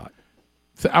it a shot.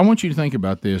 I want you to think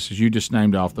about this as you just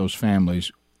named off those families.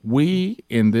 We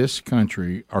in this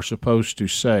country are supposed to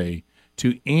say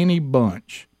to any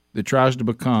bunch that tries to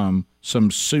become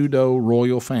some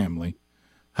pseudo-royal family,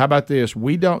 how about this?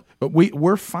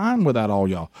 We're fine without all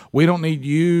y'all. We don't need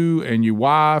you and your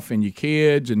wife and your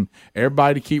kids and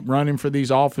everybody to keep running for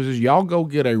these offices. Y'all go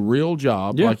get a real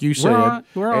job, like you said.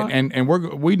 We're right. And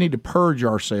we need to purge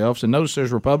ourselves. And notice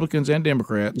there's Republicans and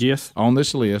Democrats on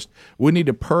this list. We need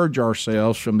to purge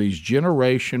ourselves from these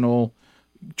generational,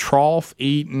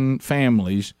 trough-eating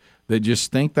families that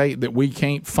just think that we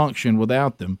can't function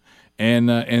without them. And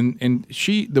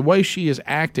the way she is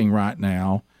acting right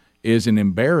now is an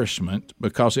embarrassment,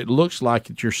 because it looks like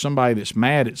that you're somebody that's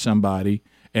mad at somebody,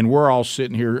 and we're all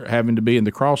sitting here having to be in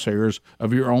the crosshairs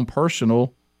of your own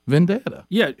personal vendetta.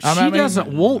 Yeah, she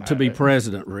doesn't want to be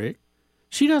president, Rick.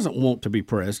 She doesn't want to be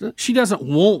president. She doesn't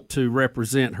want to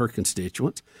represent her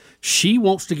constituents. She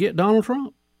wants to get Donald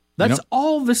Trump. That's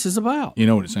all this is about. You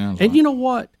know what it sounds like. And you know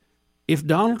what? If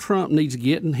Donald Trump needs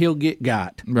getting, he'll get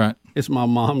got. Right. As my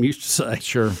mom used to say.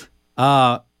 Sure.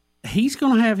 He's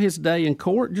going to have his day in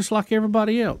court just like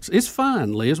everybody else. It's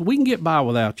fine, Liz. We can get by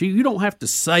without you. You don't have to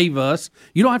save us.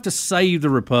 You don't have to save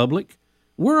the republic.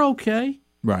 We're okay.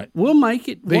 Right. We'll make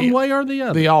it one way or the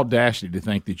other. The audacity to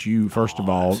think that you, first of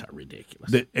all, that's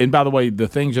ridiculous. And by the way, the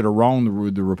things that are wrong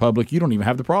with the republic, you don't even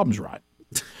have the problems right.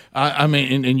 I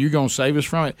mean, and you're going to save us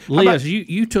from it. Liz,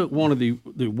 you took one of the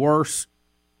worst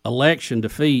election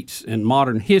defeats in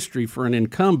modern history for an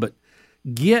incumbent.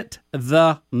 Get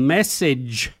the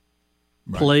message.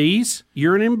 Please,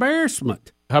 you're an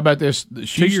embarrassment. How about this?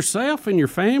 To yourself and your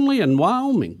family and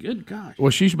Wyoming. Good gosh. Well,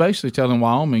 she's basically telling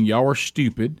Wyoming, y'all are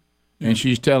stupid. And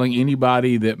she's telling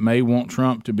anybody that may want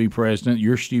Trump to be president,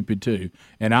 you're stupid too.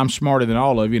 And I'm smarter than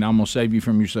all of you, and I'm going to save you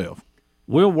from yourself.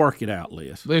 We'll work it out,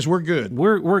 Liz. Liz, we're good.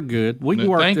 We're good. We can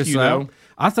work this out.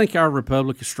 I think our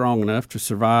republic is strong enough to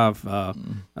survive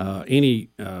any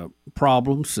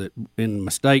problems and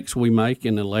mistakes we make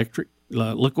in electric.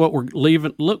 Look what we're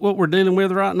leaving. Look what we're dealing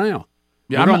with right now.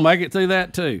 Yeah, we're going to make it through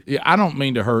that too. Yeah, I don't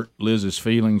mean to hurt Liz's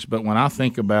feelings, but when I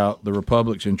think about the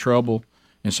republic's in trouble,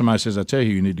 and somebody says, "I tell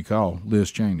you need to call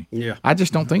Liz Cheney." Yeah, I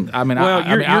just don't think. I mean,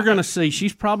 you're going to see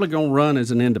she's probably going to run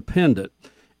as an independent,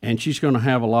 and she's going to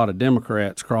have a lot of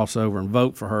Democrats cross over and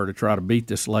vote for her to try to beat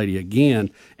this lady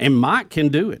again. And Mike can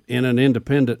do it in an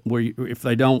independent where if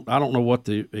they don't, I don't know what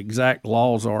the exact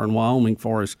laws are in Wyoming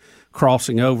for as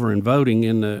crossing over and voting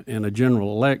in a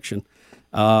general election.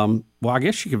 Well, I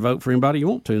guess you can vote for anybody you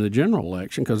want to in the general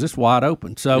election because it's wide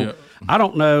open. So I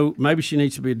don't know. Maybe she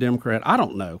needs to be a Democrat. I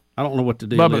don't know. I don't know what the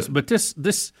deal is. But this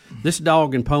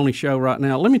dog and pony show right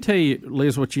now, let me tell you,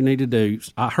 Liz, what you need to do.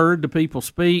 I heard the people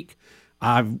speak.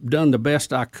 I've done the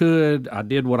best I could. I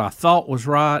did what I thought was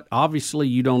right. Obviously,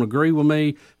 you don't agree with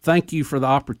me. Thank you for the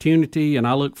opportunity, and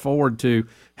I look forward to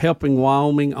helping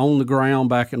Wyoming on the ground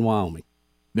back in Wyoming.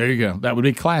 There you go. That would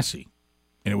be classy,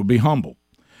 and it would be humble.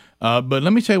 But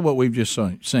let me tell you what we've just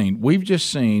seen. We've just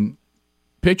seen,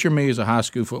 picture me as a high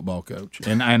school football coach,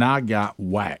 and I got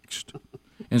waxed.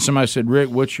 And somebody said, Rick,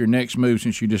 what's your next move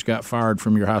since you just got fired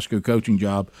from your high school coaching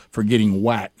job for getting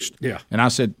waxed? Yeah. And I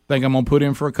said, think I'm going to put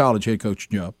in for a college head coach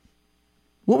job.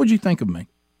 What would you think of me?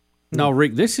 No,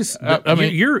 Rick, this is. I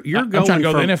mean, you're going. I'm trying to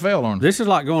go to the NFL on. This is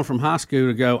like going from high school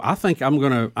to go. I think I'm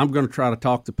gonna try to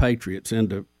talk the Patriots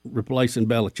into replacing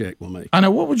Belichick with me. I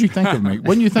know. What would you think of me?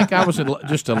 Wouldn't you think I was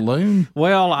just a loon?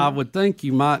 Well, I would think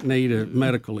you might need a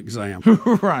medical exam.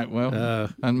 Right. Well,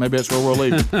 and maybe that's where we'll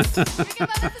leave it.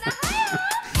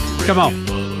 Come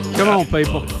on,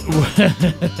 people.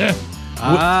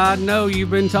 I know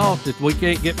you've been taught that we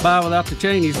can't get by without the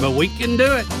Cheneys, but we can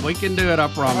do it. We can do it, I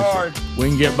promise you. We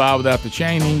can get by without the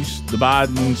Cheneys, the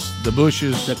Bidens, the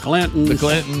Bushes, the Clintons,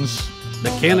 the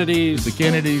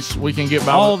Kennedys. We can get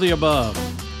by all the above.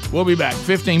 We'll be back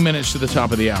 15 minutes to the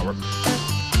top of the hour.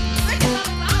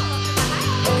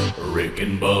 Rick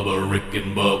and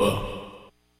Bubba.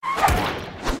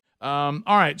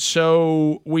 All right,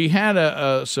 so we had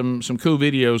some cool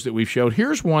videos that we've showed.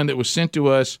 Here's one that was sent to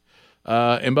us,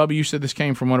 and Bubba, you said this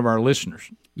came from one of our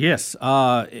listeners. Yes.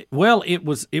 Well, it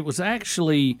was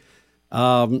actually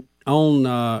on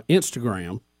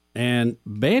Instagram, and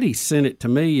Betty sent it to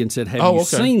me and said, "Have you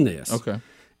seen this?" Okay.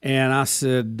 And I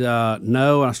said,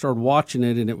 no, and I started watching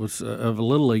it, and it was of a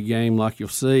Little League game like you'll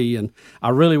see, and I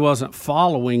really wasn't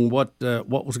following what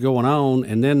was going on,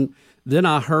 and then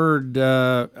I heard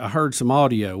some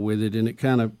audio with it, and it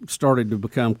kind of started to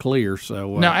become clear.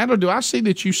 So now, Adler, do I see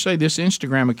that you say this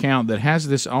Instagram account that has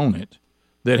this on it,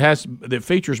 that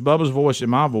features Bubba's voice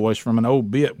and my voice from an old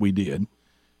bit we did,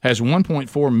 has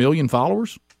 1.4 million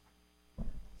followers?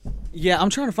 Yeah, I'm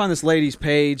trying to find this lady's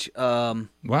page.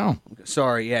 Wow.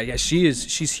 Sorry. Yeah.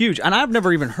 She's huge, and I've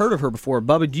never even heard of her before.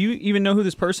 Bubba, do you even know who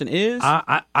this person is?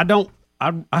 I don't.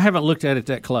 I haven't looked at it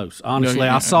that close, honestly.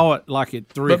 I saw it like at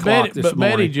 3 o'clock this morning. But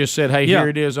Betty just said, hey, here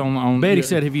it is on Betty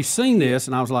said, have you seen this?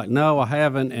 And I was like, no, I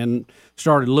haven't, and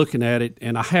started looking at it,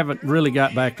 and I haven't really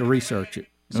got back to research it.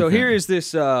 So here is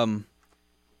this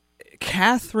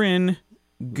Catherine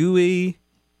Guidici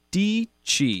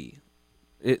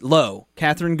Lowe.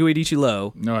 Catherine Guidici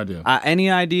Lowe. No idea. Any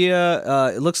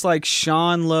idea? It looks like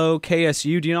Sean Lowe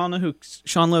KSU. Do you all know who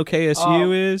Sean Lowe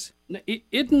KSU is?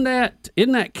 Isn't that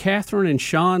Catherine and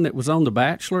Sean that was on The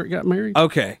Bachelor that got married?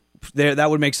 Okay, that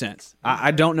would make sense. I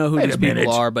don't know who these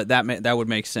people are, but that would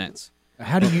make sense.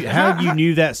 How you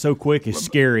knew that so quick is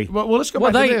scary. Well, let's go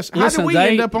back to this. How did we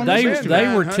end up on this? They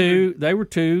were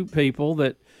two people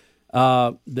that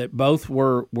both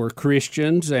were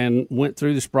Christians and went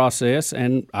through this process,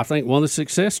 and I think one of the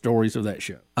success stories of that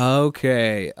show.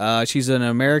 Okay. She's an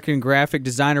American graphic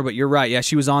designer, but you're right. Yeah,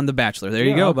 she was on The Bachelor. There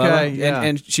you go, Bubba. Yeah.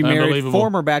 And she married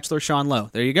former Bachelor Sean Lowe.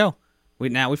 There you go. We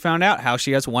found out how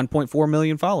she has 1.4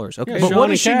 million followers. Okay, but what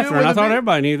does she do? I thought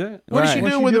everybody knew that. What is she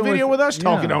doing with the video with us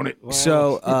talking on it? Wow.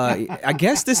 So I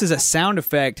guess this is a sound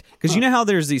effect, because you know how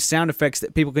there's these sound effects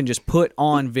that people can just put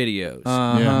on videos.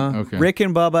 Yeah. Okay. Rick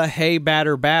and Bubba, hey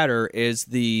batter batter is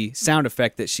the sound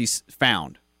effect that she's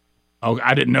found. Oh,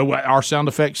 I didn't know what our sound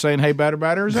effect saying "Hey batter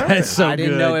batter" is. That's so I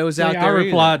didn't know it was out there. I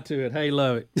replied to it. Hey,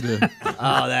 love it. Yeah.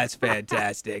 Oh, that's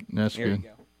fantastic. That's Here good. We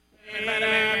go.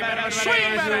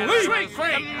 Swing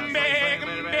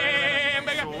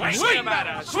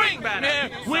batter.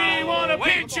 We want a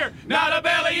picture, not a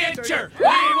belly itcher. We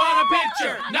want a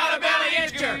picture, not a belly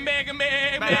itcher.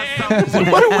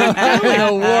 What are we doing in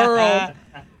the world?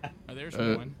 There's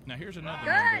one. Now here's another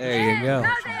one. There you go. Did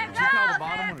you call the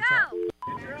bottom one or top?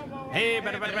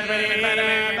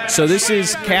 So this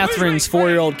is Catherine's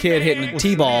 4-year-old kid hitting a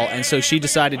T-ball, and so she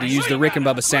decided to use the Rick and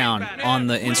Bubba sound on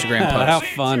the Instagram post. How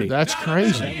funny. That's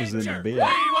crazy. That was in the bid.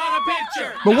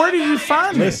 But where do you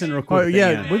find this? Listen real quick.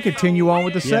 We continue on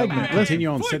with the segment. Continue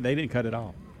on. They didn't cut it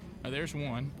off. There's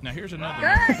one. Now here's another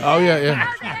one. Oh,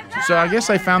 yeah. So I guess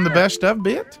they found the best of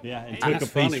bit? Yeah, and took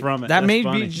a piece from it. That That's may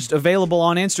funny. be just available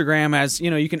on Instagram as,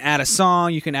 you can add a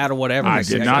song, you can add a whatever. I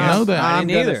did not know that. I'm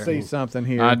didn't going to either. see something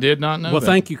here. I did not know Well, that.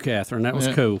 thank you, Catherine. That was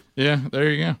cool. Yeah, there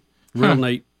you go. Real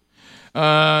neat.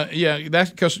 Yeah, that's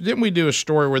because didn't we do a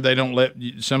story where they don't let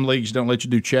some leagues don't let you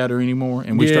do chatter anymore,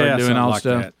 and we started doing all like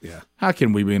stuff. that, yeah. How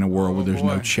can we be in a world where there's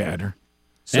no chatter?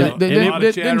 And-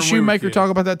 Didn't Shoemaker talk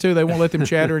about that too? They won't let them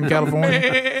chatter in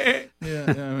California.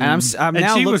 And I'm And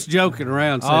now she look- was joking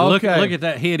around saying, look at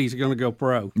that hit. He's going to go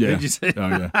pro. Yeah. Did you see? Oh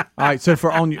yeah. All right, so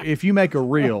if you make a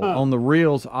reel on the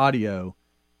reels audio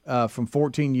from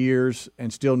 14 years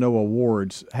and still no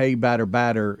awards, hey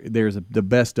batter, there's the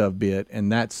best of bit, and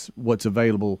that's what's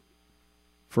available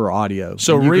for audio.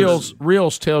 So And you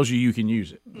reels tells you can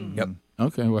use it. Yep.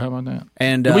 Okay. Well, how about that?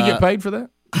 And do we get paid for that?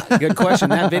 Good question.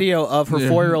 That video of her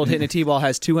 4-year-old hitting a T-ball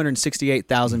has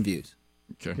 268,000 views.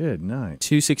 Okay. Good night.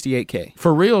 268K.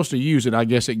 For reels to use it, I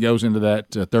guess it goes into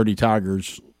that 30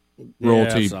 Tigers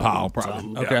royalty pile,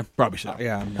 probably. Okay. Yeah, probably so.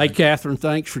 Yeah. Hey, Catherine,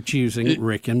 thanks for choosing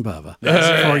Rick and Bubba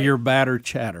for your batter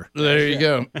chatter. There you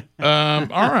go.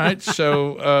 All right.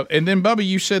 So, and then, Bubba,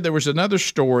 you said there was another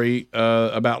story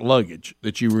about luggage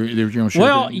that you were going to share.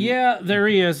 Well, yeah, there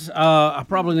is. I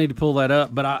probably need to pull that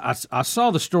up, but I saw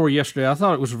the story yesterday. I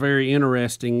thought it was very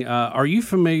interesting. Are you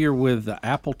familiar with the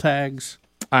Apple tags?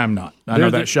 I'm not. I know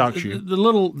that shocks you.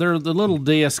 They're the little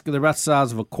disc. They're about the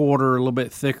size of a quarter, a little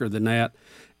bit thicker than that.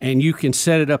 And you can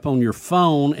set it up on your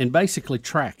phone and basically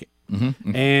track it.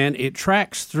 Mm-hmm. And it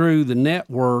tracks through the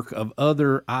network of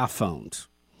other iPhones.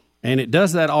 And it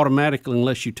does that automatically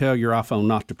unless you tell your iPhone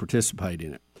not to participate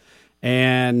in it.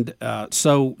 And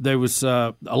so there was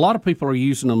a lot of people are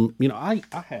using them. I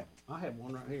have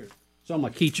one right here. It's on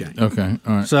my keychain. Okay,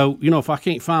 all right. So, if I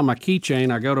can't find my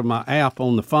keychain, I go to my app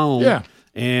on the phone. Yeah.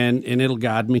 And it'll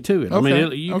guide me to it. Okay. I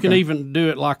mean, you can even do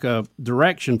it like a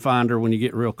direction finder when you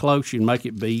get real close. You can make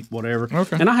it beep, whatever.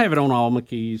 Okay. And I have it on all my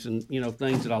keys and,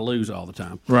 things that I lose all the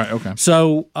time. Right, okay.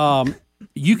 So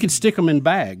you can stick them in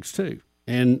bags, too.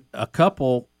 And a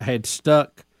couple had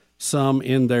stuck some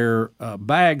in their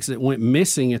bags that went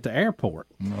missing at the airport.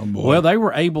 Oh, boy. Well, they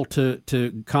were able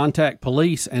to contact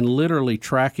police and literally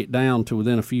track it down to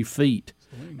within a few feet.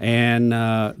 And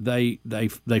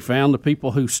they found the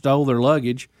people who stole their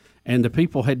luggage, and the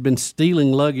people had been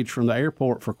stealing luggage from the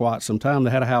airport for quite some time. They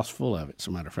had a house full of it, as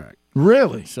a matter of fact.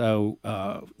 Really? So,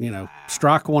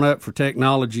 strike one up for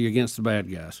technology against the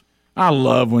bad guys. I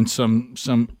love when some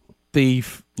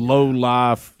thief, low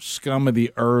life, scum of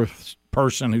the earth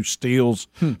person who steals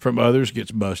from others gets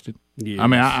busted. Yeah.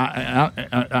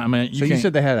 I mean, So you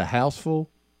said they had a house full?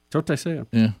 That's what they said.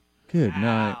 Yeah. Good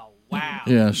night. Wow.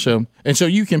 Yeah. So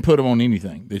you can put them on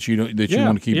anything that you want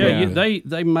to keep. Yeah. up with.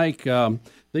 They make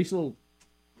these little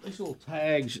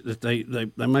tags that they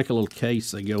make a little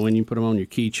case. They go in. You put them on your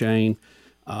keychain.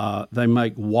 They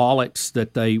make wallets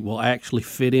that they will actually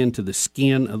fit into the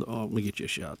skin of the. Oh, let me get you a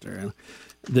shot there.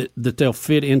 That they'll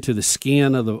fit into the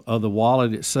skin of the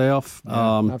wallet itself.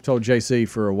 Yeah, I've told JC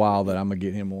for a while that I'm gonna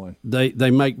get him one.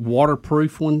 They make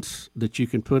waterproof ones that you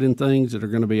can put in things that are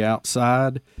going to be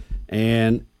outside,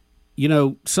 and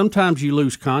sometimes you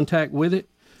lose contact with it,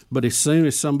 but as soon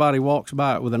as somebody walks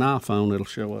by it with an iPhone, it'll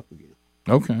show up again.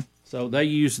 Okay. So they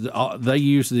use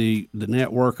the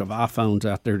network of iPhones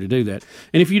out there to do that.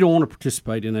 And if you don't want to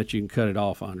participate in that, you can cut it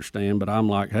off. I understand, but I'm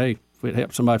like, hey, if it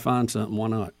helps somebody find something, why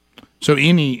not? So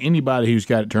anybody who's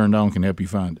got it turned on can help you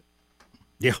find it.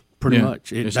 Yeah, pretty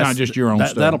much. It's not just your own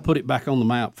stuff. That'll put it back on the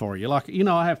map for you. Like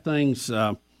I have things.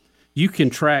 You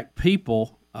can track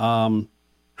people.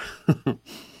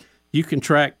 You can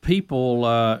track people,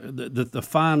 the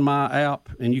Find My app,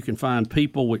 and you can find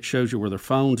people, which shows you where their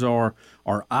phones are,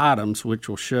 or items, which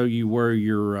will show you where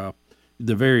your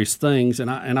the various things. And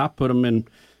I put them in,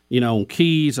 on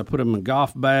keys. I put them in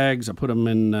golf bags. I put them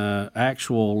in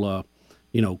actual,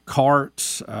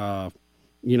 carts.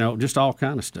 Just all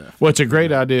kind of stuff. Well, it's a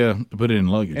great idea to put it in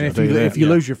luggage. And if you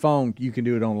lose your phone, you can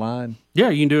do it online. Yeah,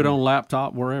 you can do it on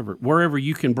laptop, wherever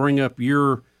you can bring up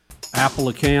your Apple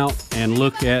account and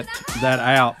look at that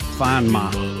app. Find my.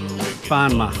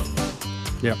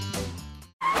 Yep.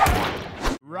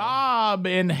 Rob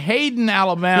in Hayden,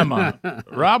 Alabama.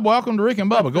 Rob, welcome to Rick and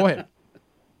Bubba. Go ahead.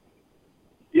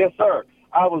 Yes, sir.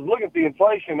 I was looking at the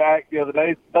Inflation Act the other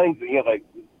day. Things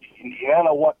I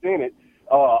know what's in it.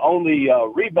 On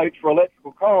the rebates for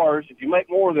electrical cars, if you make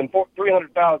more than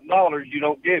 $300,000, you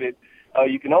don't get it.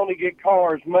 You can only get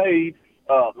cars made.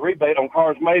 The rebate on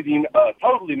cars made,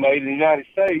 totally made in the United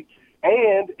States,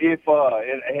 and if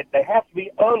they have to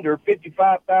be under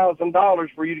 $55,000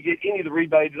 for you to get any of the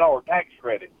rebate at all or tax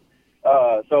credit.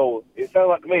 So it sounds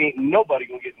like to me nobody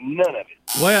gonna get none of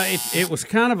it. Well, it was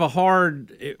kind of a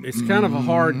hard. It's kind of a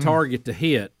hard target to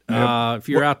hit if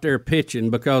you're out there pitching,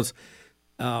 because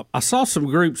I saw some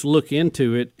groups look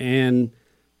into it, and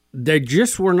there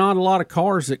just were not a lot of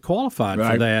cars that qualified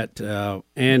for that.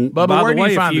 And Bubba, by where the way,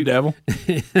 do you find the devil?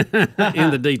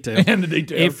 In the detail. In the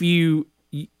detail. If you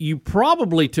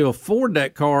probably, to afford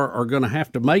that car, are going to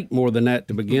have to make more than that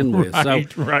to begin with.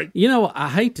 Right. You know, I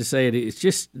hate to say it, it's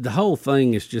just the whole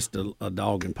thing is just a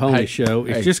dog and pony show.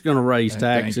 It's just going to raise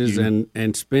taxes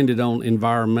and spend it on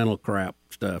environmental crap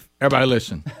stuff. Everybody,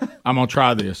 listen. I'm going to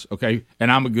try this, okay?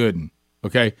 And I'm a good one.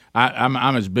 Okay,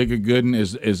 I'm as big a Gooden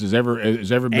as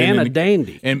ever been, and a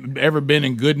dandy, and ever been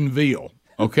in Goodenville.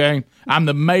 Okay, I'm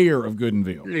the mayor of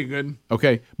Goodenville. Pretty good.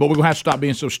 Okay, but we're gonna have to stop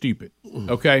being so stupid.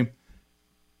 Okay,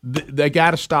 they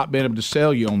got to stop being able to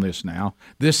sell you on this now.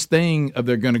 This thing of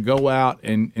they're going to go out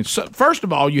and so, first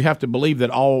of all, you have to believe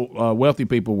that all wealthy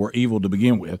people were evil to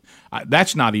begin with.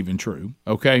 That's not even true.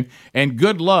 Okay, and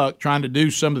good luck trying to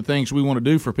do some of the things we want to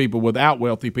do for people without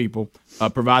wealthy people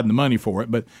providing the money for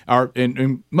it. But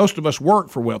and most of us work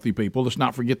for wealthy people. Let's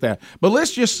not forget that. But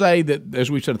let's just say that, as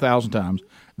we've said 1,000 times,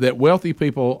 that wealthy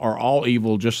people are all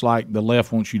evil, just like the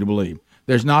left wants you to believe.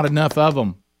 There's not enough of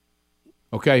them.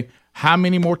 Okay. How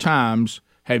many more times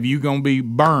have you going to be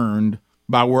burned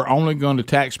by we're only going to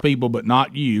tax people but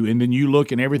not you, and then you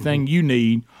look and everything you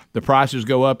need, the prices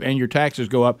go up and your taxes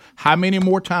go up? How many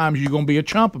more times are you going to be a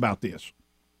chump about this?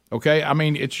 Okay? I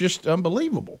mean, it's just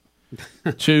unbelievable.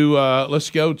 Let's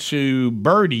go to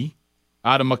Birdie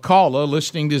out of McCalla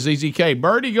listening to ZZK.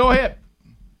 Birdie, go ahead.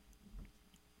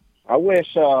 I wish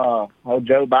Joe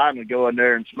Biden would go in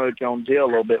there and smooch on Jill a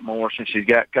little bit more since she's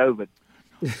got COVID.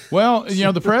 Well,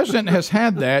 the president has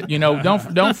had that.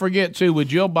 Don't forget too, with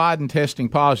Jill Biden testing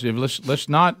positive. Let's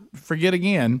not forget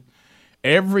again.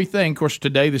 Everything. Of course,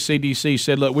 today the CDC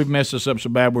said, "Look, we've messed this up so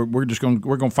bad. We're going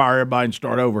to fire everybody and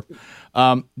start over."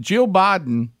 Jill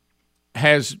Biden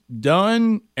has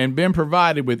done and been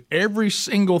provided with every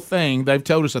single thing they've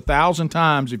told us 1,000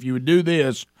 times. If you would do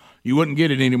this, you wouldn't get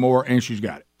it anymore, and she's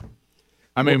got it.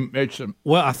 I mean,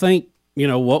 I think.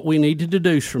 What we need to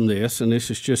deduce from this, and this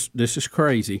is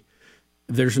crazy,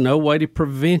 there's no way to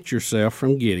prevent yourself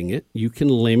from getting it. You can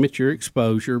limit your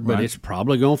exposure, but It's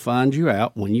probably going to find you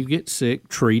out. When you get sick,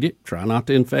 treat it. Try not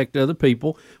to infect other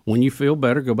people. When you feel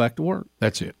better, go back to work.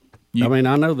 That's it. I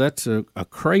know that's a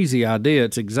crazy idea.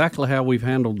 It's exactly how we've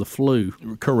handled the flu.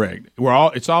 Correct.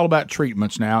 It's all about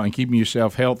treatments now and keeping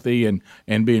yourself healthy and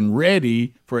being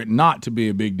ready for it not to be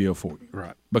a big deal for you.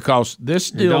 Right. Because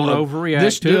this deal, don't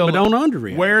overreact to it, but don't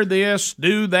underreact. Wear this,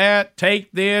 do that,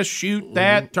 take this, shoot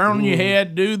that, turn on your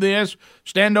head, do this,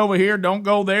 stand over here, don't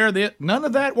go there. None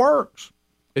of that works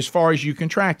as far as you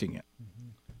contracting it.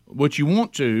 What you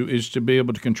want to is to be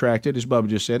able to contract it, as Bubba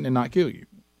just said, and not kill you.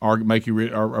 Or make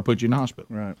you or put you in the hospital.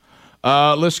 Right.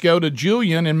 Let's go to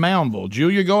Julian in Moundville.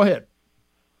 Julia, go ahead.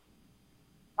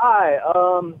 Hi.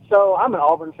 So I'm an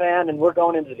Auburn fan, and we're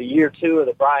going into the year 2 of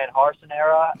the Brian Harsin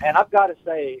era. And I've got to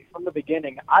say, from the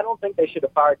beginning, I don't think they should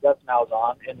have fired Gus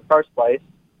Malzahn in the first place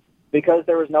because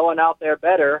there was no one out there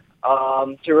better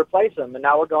to replace him. And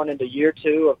now we're going into year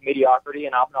 2 of mediocrity,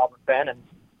 and I'm an Auburn fan, and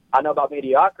I know about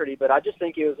mediocrity, but I just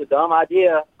think it was a dumb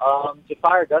idea to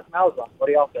fire Gus Malzahn. What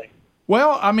do y'all think?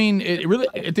 Well, I mean, it really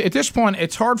at this point,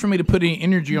 it's hard for me to put any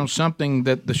energy on something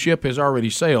that the ship has already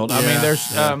sailed. Yeah, I mean,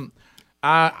 there's,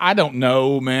 I don't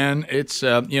know, man. It's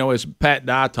as Pat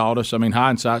Dye taught us. I mean,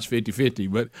 hindsight's 50-50,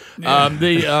 but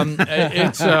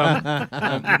it's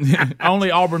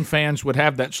only Auburn fans would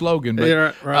have that slogan.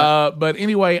 But, but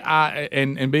anyway,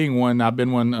 and being one, I've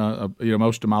been one,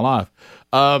 most of my life.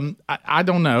 I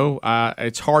don't know.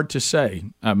 It's hard to say.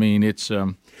 I mean, it's.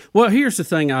 Well, here's the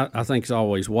thing I think is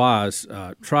always wise.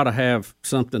 Try to have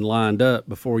something lined up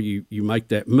before you make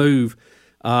that move.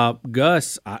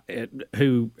 Gus,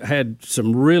 who had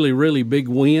some really, really big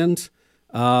wins,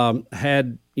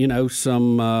 had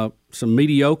some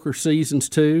mediocre seasons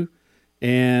too.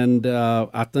 And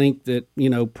I think that,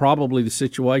 probably the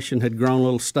situation had grown a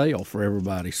little stale for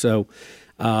everybody. So,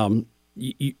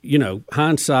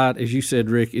 hindsight, as you said,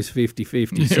 Rick, is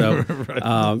 50-50. So,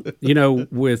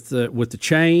 with the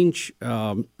change,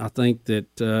 I think that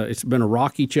it's been a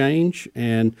rocky change.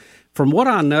 And from what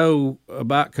I know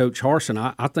about Coach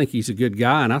Harsin, I think he's a good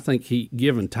guy, and I think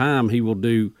given time, he will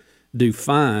do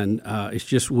fine. It's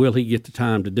just, will he get the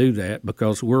time to do that?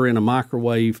 Because we're in a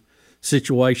microwave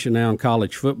situation now in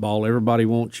college football. Everybody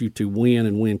wants you to win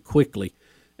and win quickly.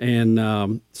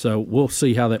 And so we'll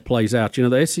see how that plays out.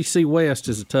 The SEC West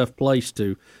is a tough place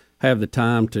to have the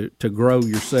time to grow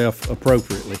yourself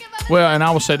appropriately. Well, and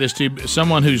I will say this to you,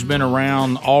 someone who's been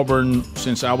around Auburn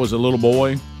since I was a little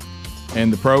boy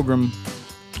and the program,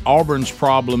 Auburn's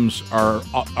problems are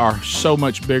so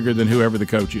much bigger than whoever the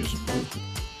coach is.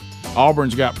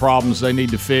 Auburn's got problems they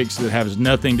need to fix that has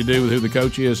nothing to do with who the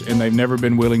coach is, and they've never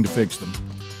been willing to fix them.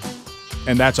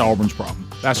 And that's Auburn's problem.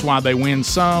 That's why they win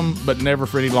some, but never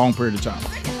for any long period of time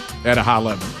at a high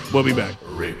level. We'll be back.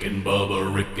 Rick and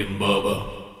Bubba, Rick and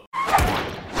Bubba.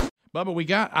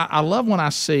 Bubba, I love when I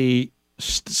see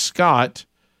Scott,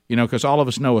 because all of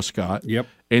us know a Scott. Yep.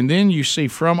 And then you see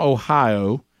from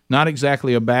Ohio, not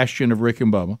exactly a bastion of Rick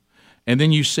and Bubba, and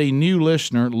then you see new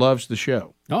listener loves the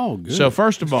show. Oh, good. So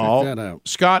first of all, check that out.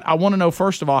 Scott, I want to know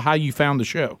first of all how you found the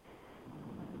show.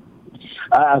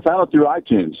 I found it through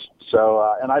iTunes.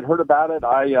 So, and I'd heard about it.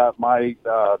 I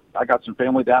got some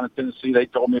family down in Tennessee. They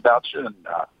told me about you, and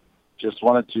just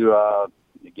wanted to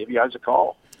give you guys a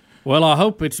call. Well, I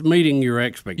hope it's meeting your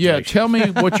expectations. Yeah, tell me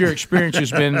what your experience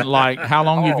has been like. How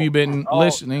long have you been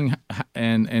listening,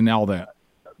 and all that?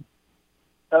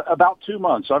 About 2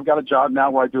 months. I've got a job now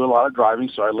where I do a lot of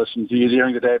driving, so I listen to you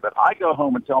during the day. But I go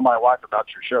home and tell my wife about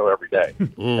your show every day.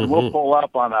 And we'll pull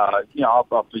up on off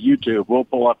the YouTube. We'll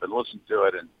pull up and listen to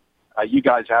it, and you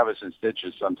guys have us in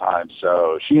stitches sometimes.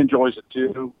 So she enjoys it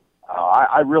too.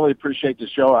 I really appreciate the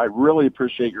show. I really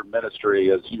appreciate your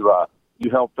ministry as you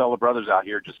help fellow brothers out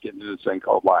here just getting into this thing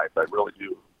called life. I really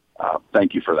do.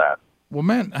 Thank you for that. Well,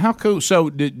 man, how cool! So,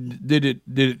 did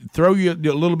it throw you a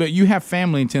little bit? You have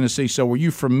family in Tennessee, so were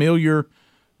you familiar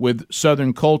with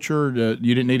Southern culture?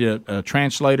 You didn't need a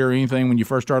translator or anything when you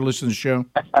first started listening to the show.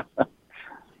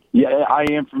 Yeah, I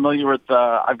am familiar with.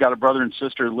 I've got a brother and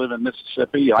sister who live in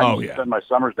Mississippi. I used to spend my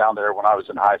summers down there when I was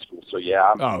in high school. So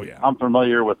yeah, I'm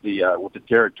familiar with the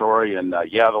territory and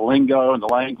the lingo and the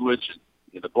language.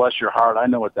 To bless your heart, I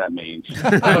know what that means.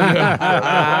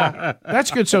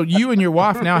 That's good. So you and your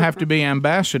wife now have to be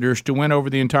ambassadors to win over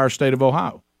the entire state of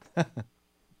Ohio.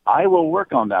 I will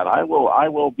work on that. I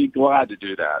will be glad to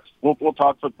do that. We'll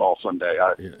talk football someday.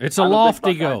 It's a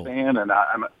lofty goal. Fan, and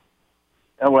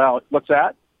well, what's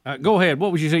that? Go ahead.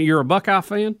 What was you saying? You're a Buckeye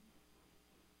fan?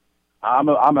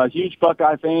 I'm a huge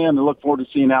Buckeye fan and look forward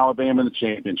to seeing Alabama in the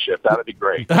championship. That'd be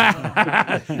great.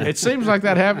 It seems like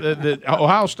that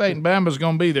Ohio State and Bama's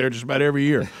going to be there just about every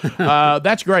year.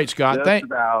 That's great, Scott. They're in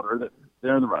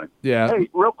the running. Yeah. Hey,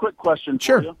 real quick question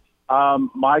for you.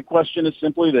 My question is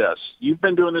simply this. You've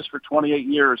been doing this for 28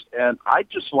 years, and I'd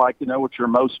just like to know what your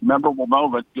most memorable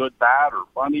moment, good, bad, or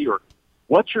funny, or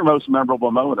what's your most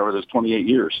memorable moment over those 28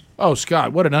 years? Oh,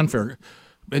 Scott, what an unfair –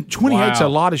 and 28's a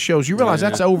lot of shows. You realize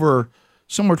that's over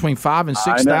somewhere between 5,000 and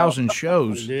 6,000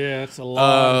 shows. Yeah, it's a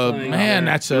lot. Man,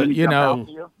 that's it's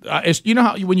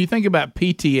how when you think about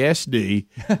PTSD,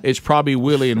 it's probably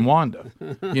Willie and Wanda.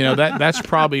 That's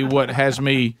probably what has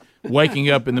me waking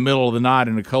up in the middle of the night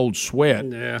in a cold sweat.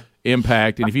 Yeah.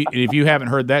 Impact. And if you haven't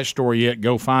heard that story yet,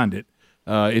 go find it.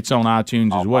 It's on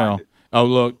iTunes as well. Oh,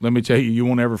 look, let me tell you, you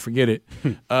won't ever forget it.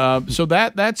 So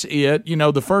that's it.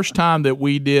 The first time that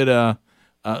we did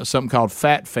something called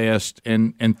Fat Fest,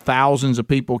 and thousands of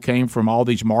people came from all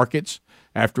these markets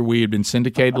after we had been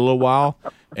syndicated a little while,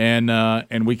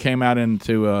 and we came out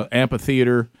into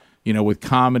amphitheater, with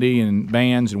comedy and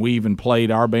bands, and we even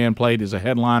our band played as a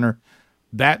headliner.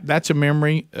 That's a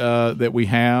memory that we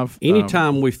have.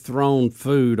 Anytime we've thrown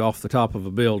food off the top of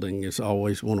a building is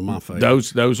always one of my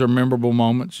favorites. Those are memorable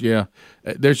moments. Yeah,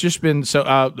 there's just been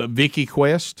Vicky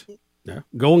Quest. Yeah.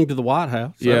 Going to the White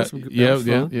House. Yeah,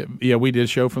 we did a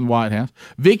show from the White House.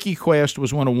 Vicky Quest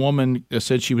was when a woman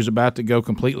said she was about to go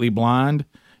completely blind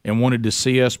and wanted to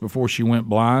see us before she went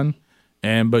blind,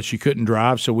 but she couldn't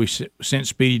drive, so we sent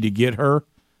Speedy to get her.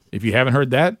 If you haven't heard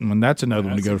that, that's another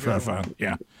one to go try to find.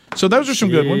 Yeah. So those are some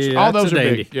good ones. All those are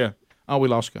big. Yeah. Oh, we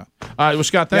lost Scott. All right, well,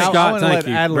 Scott, thanks. Scott, thank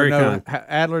you. Adler know.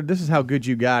 Adler, this is how good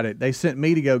you got it. They sent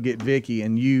me to go get Vicky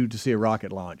and you to see a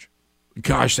rocket launch.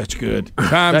 Gosh, that's good.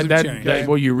 Times have changed.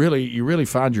 Well, you really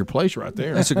find your place right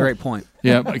there. That's a great point.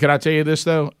 Yeah. Can I tell you this,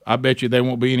 though? I bet you they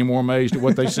won't be any more amazed at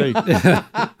what they see. You're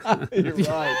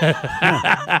right.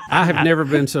 I have never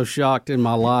been so shocked in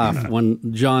my life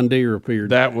when John Deere appeared.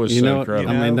 That was incredible.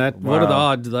 I mean, what are the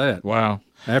odds of that? Wow.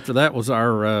 After that was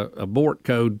our abort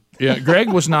code. Yeah,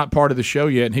 Greg was not part of the show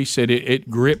yet, and he said it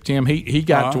gripped him. He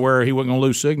got to where he wasn't going to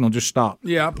lose signal, just stopped.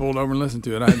 Yeah, I pulled over and listened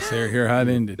to it. I didn't hear how it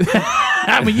ended.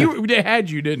 I mean, they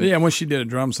had you, didn't they? Yeah, when she did a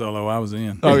drum solo, I was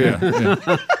in. Oh,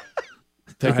 yeah.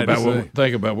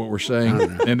 Think about what we're saying.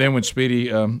 And then when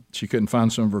Speedy, she couldn't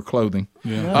find some of her clothing.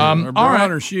 Yeah. All right.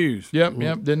 Her shoes. Yep.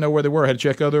 Didn't know where they were. Had to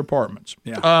check other apartments.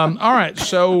 Yeah. All right.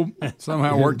 So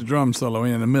somehow worked the drum solo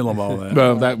in the middle of all that.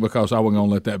 Well, that because I wasn't going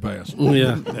to let that pass.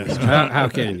 Yeah. How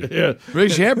can you? Yeah. Really,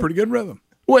 she had pretty good rhythm.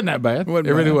 Wasn't that bad? It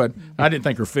really wasn't. I didn't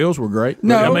think her fills were great.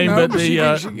 But she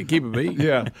could keep a beat.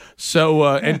 Yeah. So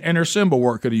and her cymbal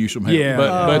work could have used some help. Yeah.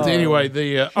 But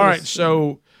anyway, all right.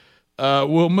 So.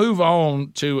 We'll move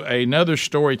on to another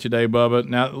story today, Bubba.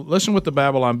 Now, listen what the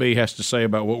Babylon Bee has to say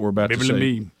about what we're about to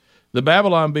say. The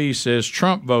Babylon Bee says,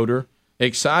 Trump voter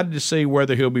excited to see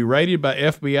whether he'll be raided by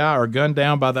FBI or gunned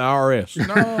down by the IRS.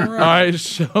 All right,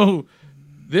 so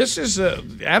this is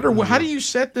how do you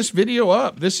set this video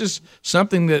up? This is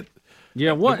something that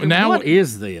what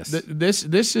is this?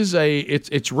 This is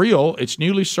it's real. It's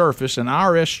newly surfaced, an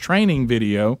IRS training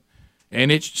video. And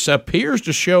it appears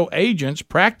to show agents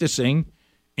practicing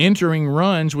entering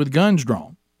runs with guns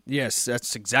drawn. Yes,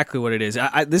 that's exactly what it is.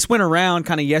 This went around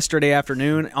kind of yesterday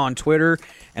afternoon on Twitter,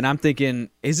 and I'm thinking,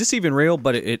 is this even real?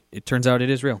 But it turns out it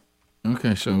is real.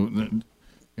 Okay, so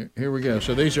here we go.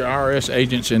 So these are IRS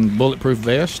agents in bulletproof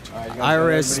vests?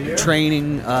 IRS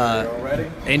training,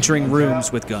 entering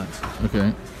rooms with guns. Okay.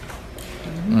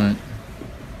 All right.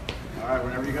 All right,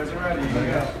 whenever you guys are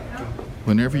ready.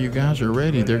 Whenever you guys are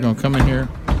ready, they're going to come in here.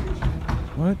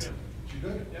 What?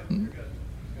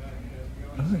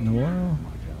 What in the world?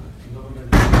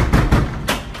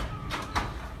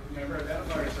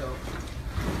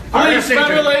 Police,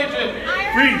 federal agent.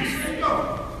 Freeze.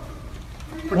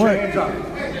 Put your hands up.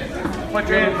 Put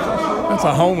your hands up. That's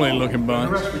a homely looking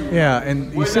bunch. Yeah,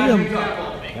 and you see them.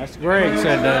 That's Greg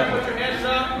said that.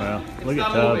 Well, look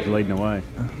at Tubbs leading the way.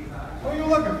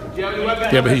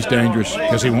 Yeah, but he's dangerous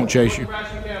because he won't chase you.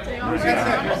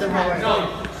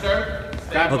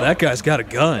 Oh, that guy's got a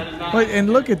gun. Wait,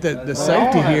 and look at the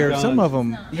safety here. Some of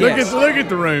them. Look at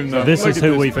the room though. This is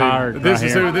who we've hired. This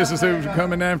is who's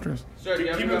coming after us. Sir, do you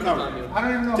have a gun? I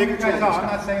don't even know who you guys are. I'm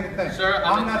not saying anything. Sir,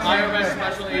 I'm not saying anything.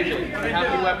 Special agent. You have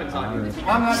any weapons on you?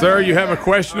 Sir, you have a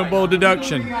questionable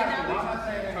deduction.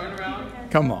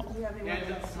 Come on.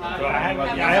 I have a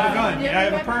gun. I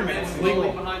have a permit. It's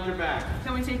legal. Behind your back.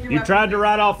 You tried to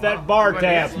write off that bar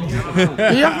tab.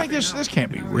 Yeah, I think this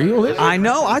can't be real, is it? I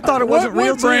know. I thought it wasn't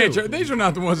real branch? too. These are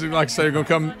not the ones that, like I say, are going to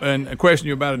come and question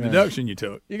you about a deduction you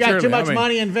took. You got too much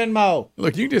money in Venmo.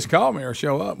 Look, you can just call me or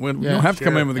show up. We don't have to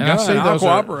come in with a And gun. I see I'll those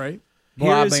cooperate.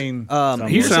 Well,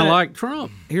 You sound like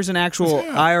Trump. Here's an actual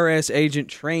IRS agent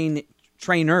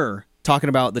trainer talking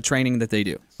about the training that they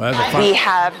do. We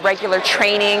have regular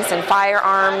trainings in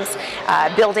firearms,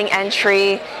 building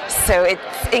entry. So it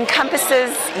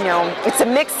encompasses, it's a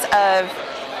mix of,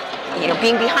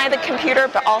 being behind the computer,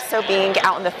 but also being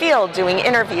out in the field, doing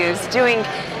interviews, doing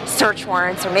search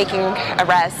warrants, or making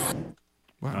arrests.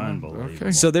 Wow. Unbelievable.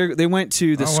 Okay. So they went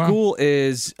to the school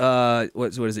is what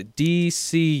is it?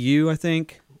 DCU, I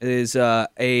think, is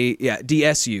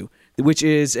DSU. Which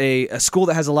is a school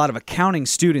that has a lot of accounting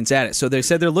students at it. So they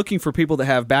said they're looking for people that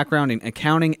have background in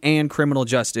accounting and criminal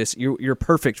justice. You're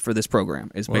perfect for this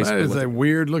program. Is basically that is a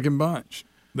weird-looking bunch.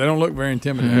 They don't look very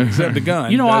intimidating, except the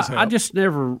gun. I just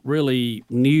never really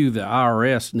knew the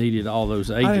IRS needed all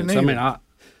those agents. I mean,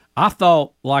 I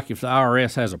thought, like, if the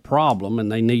IRS has a problem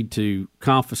and they need to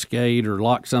confiscate or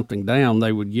lock something down,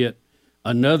 they would get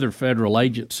another federal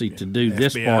agency to do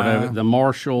this FBI, part of it, the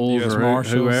marshals US or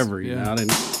Marshals, whoever. yeah.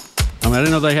 I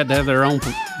didn't know they had to have their own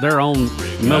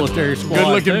military squad.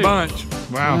 Good-looking too. bunch.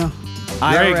 Wow.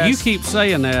 Greg, you keep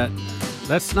saying that.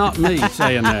 That's not me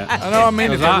saying that. I know. I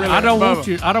mean it. I don't want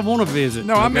you. I don't want to visit.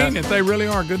 No, I mean it. They really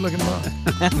are good-looking bunch.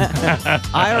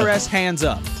 IRS hands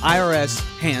up. IRS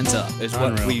hands up is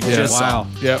what we just saw.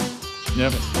 Yep.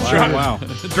 Wow.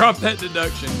 Drop that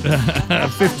deduction.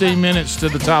 15 minutes to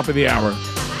the top of the hour.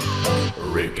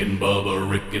 Rick and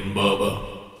Bubba.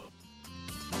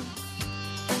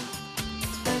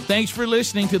 Thanks for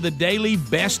listening to the daily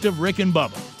Best of Rick and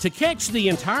Bubba. To catch the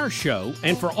entire show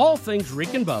and for all things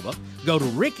Rick and Bubba, go to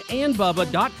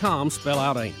rickandbubba.com, spell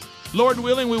out AIM. Lord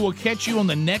willing, we will catch you on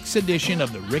the next edition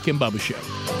of the Rick and Bubba Show.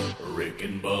 Rick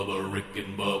and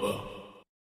Bubba.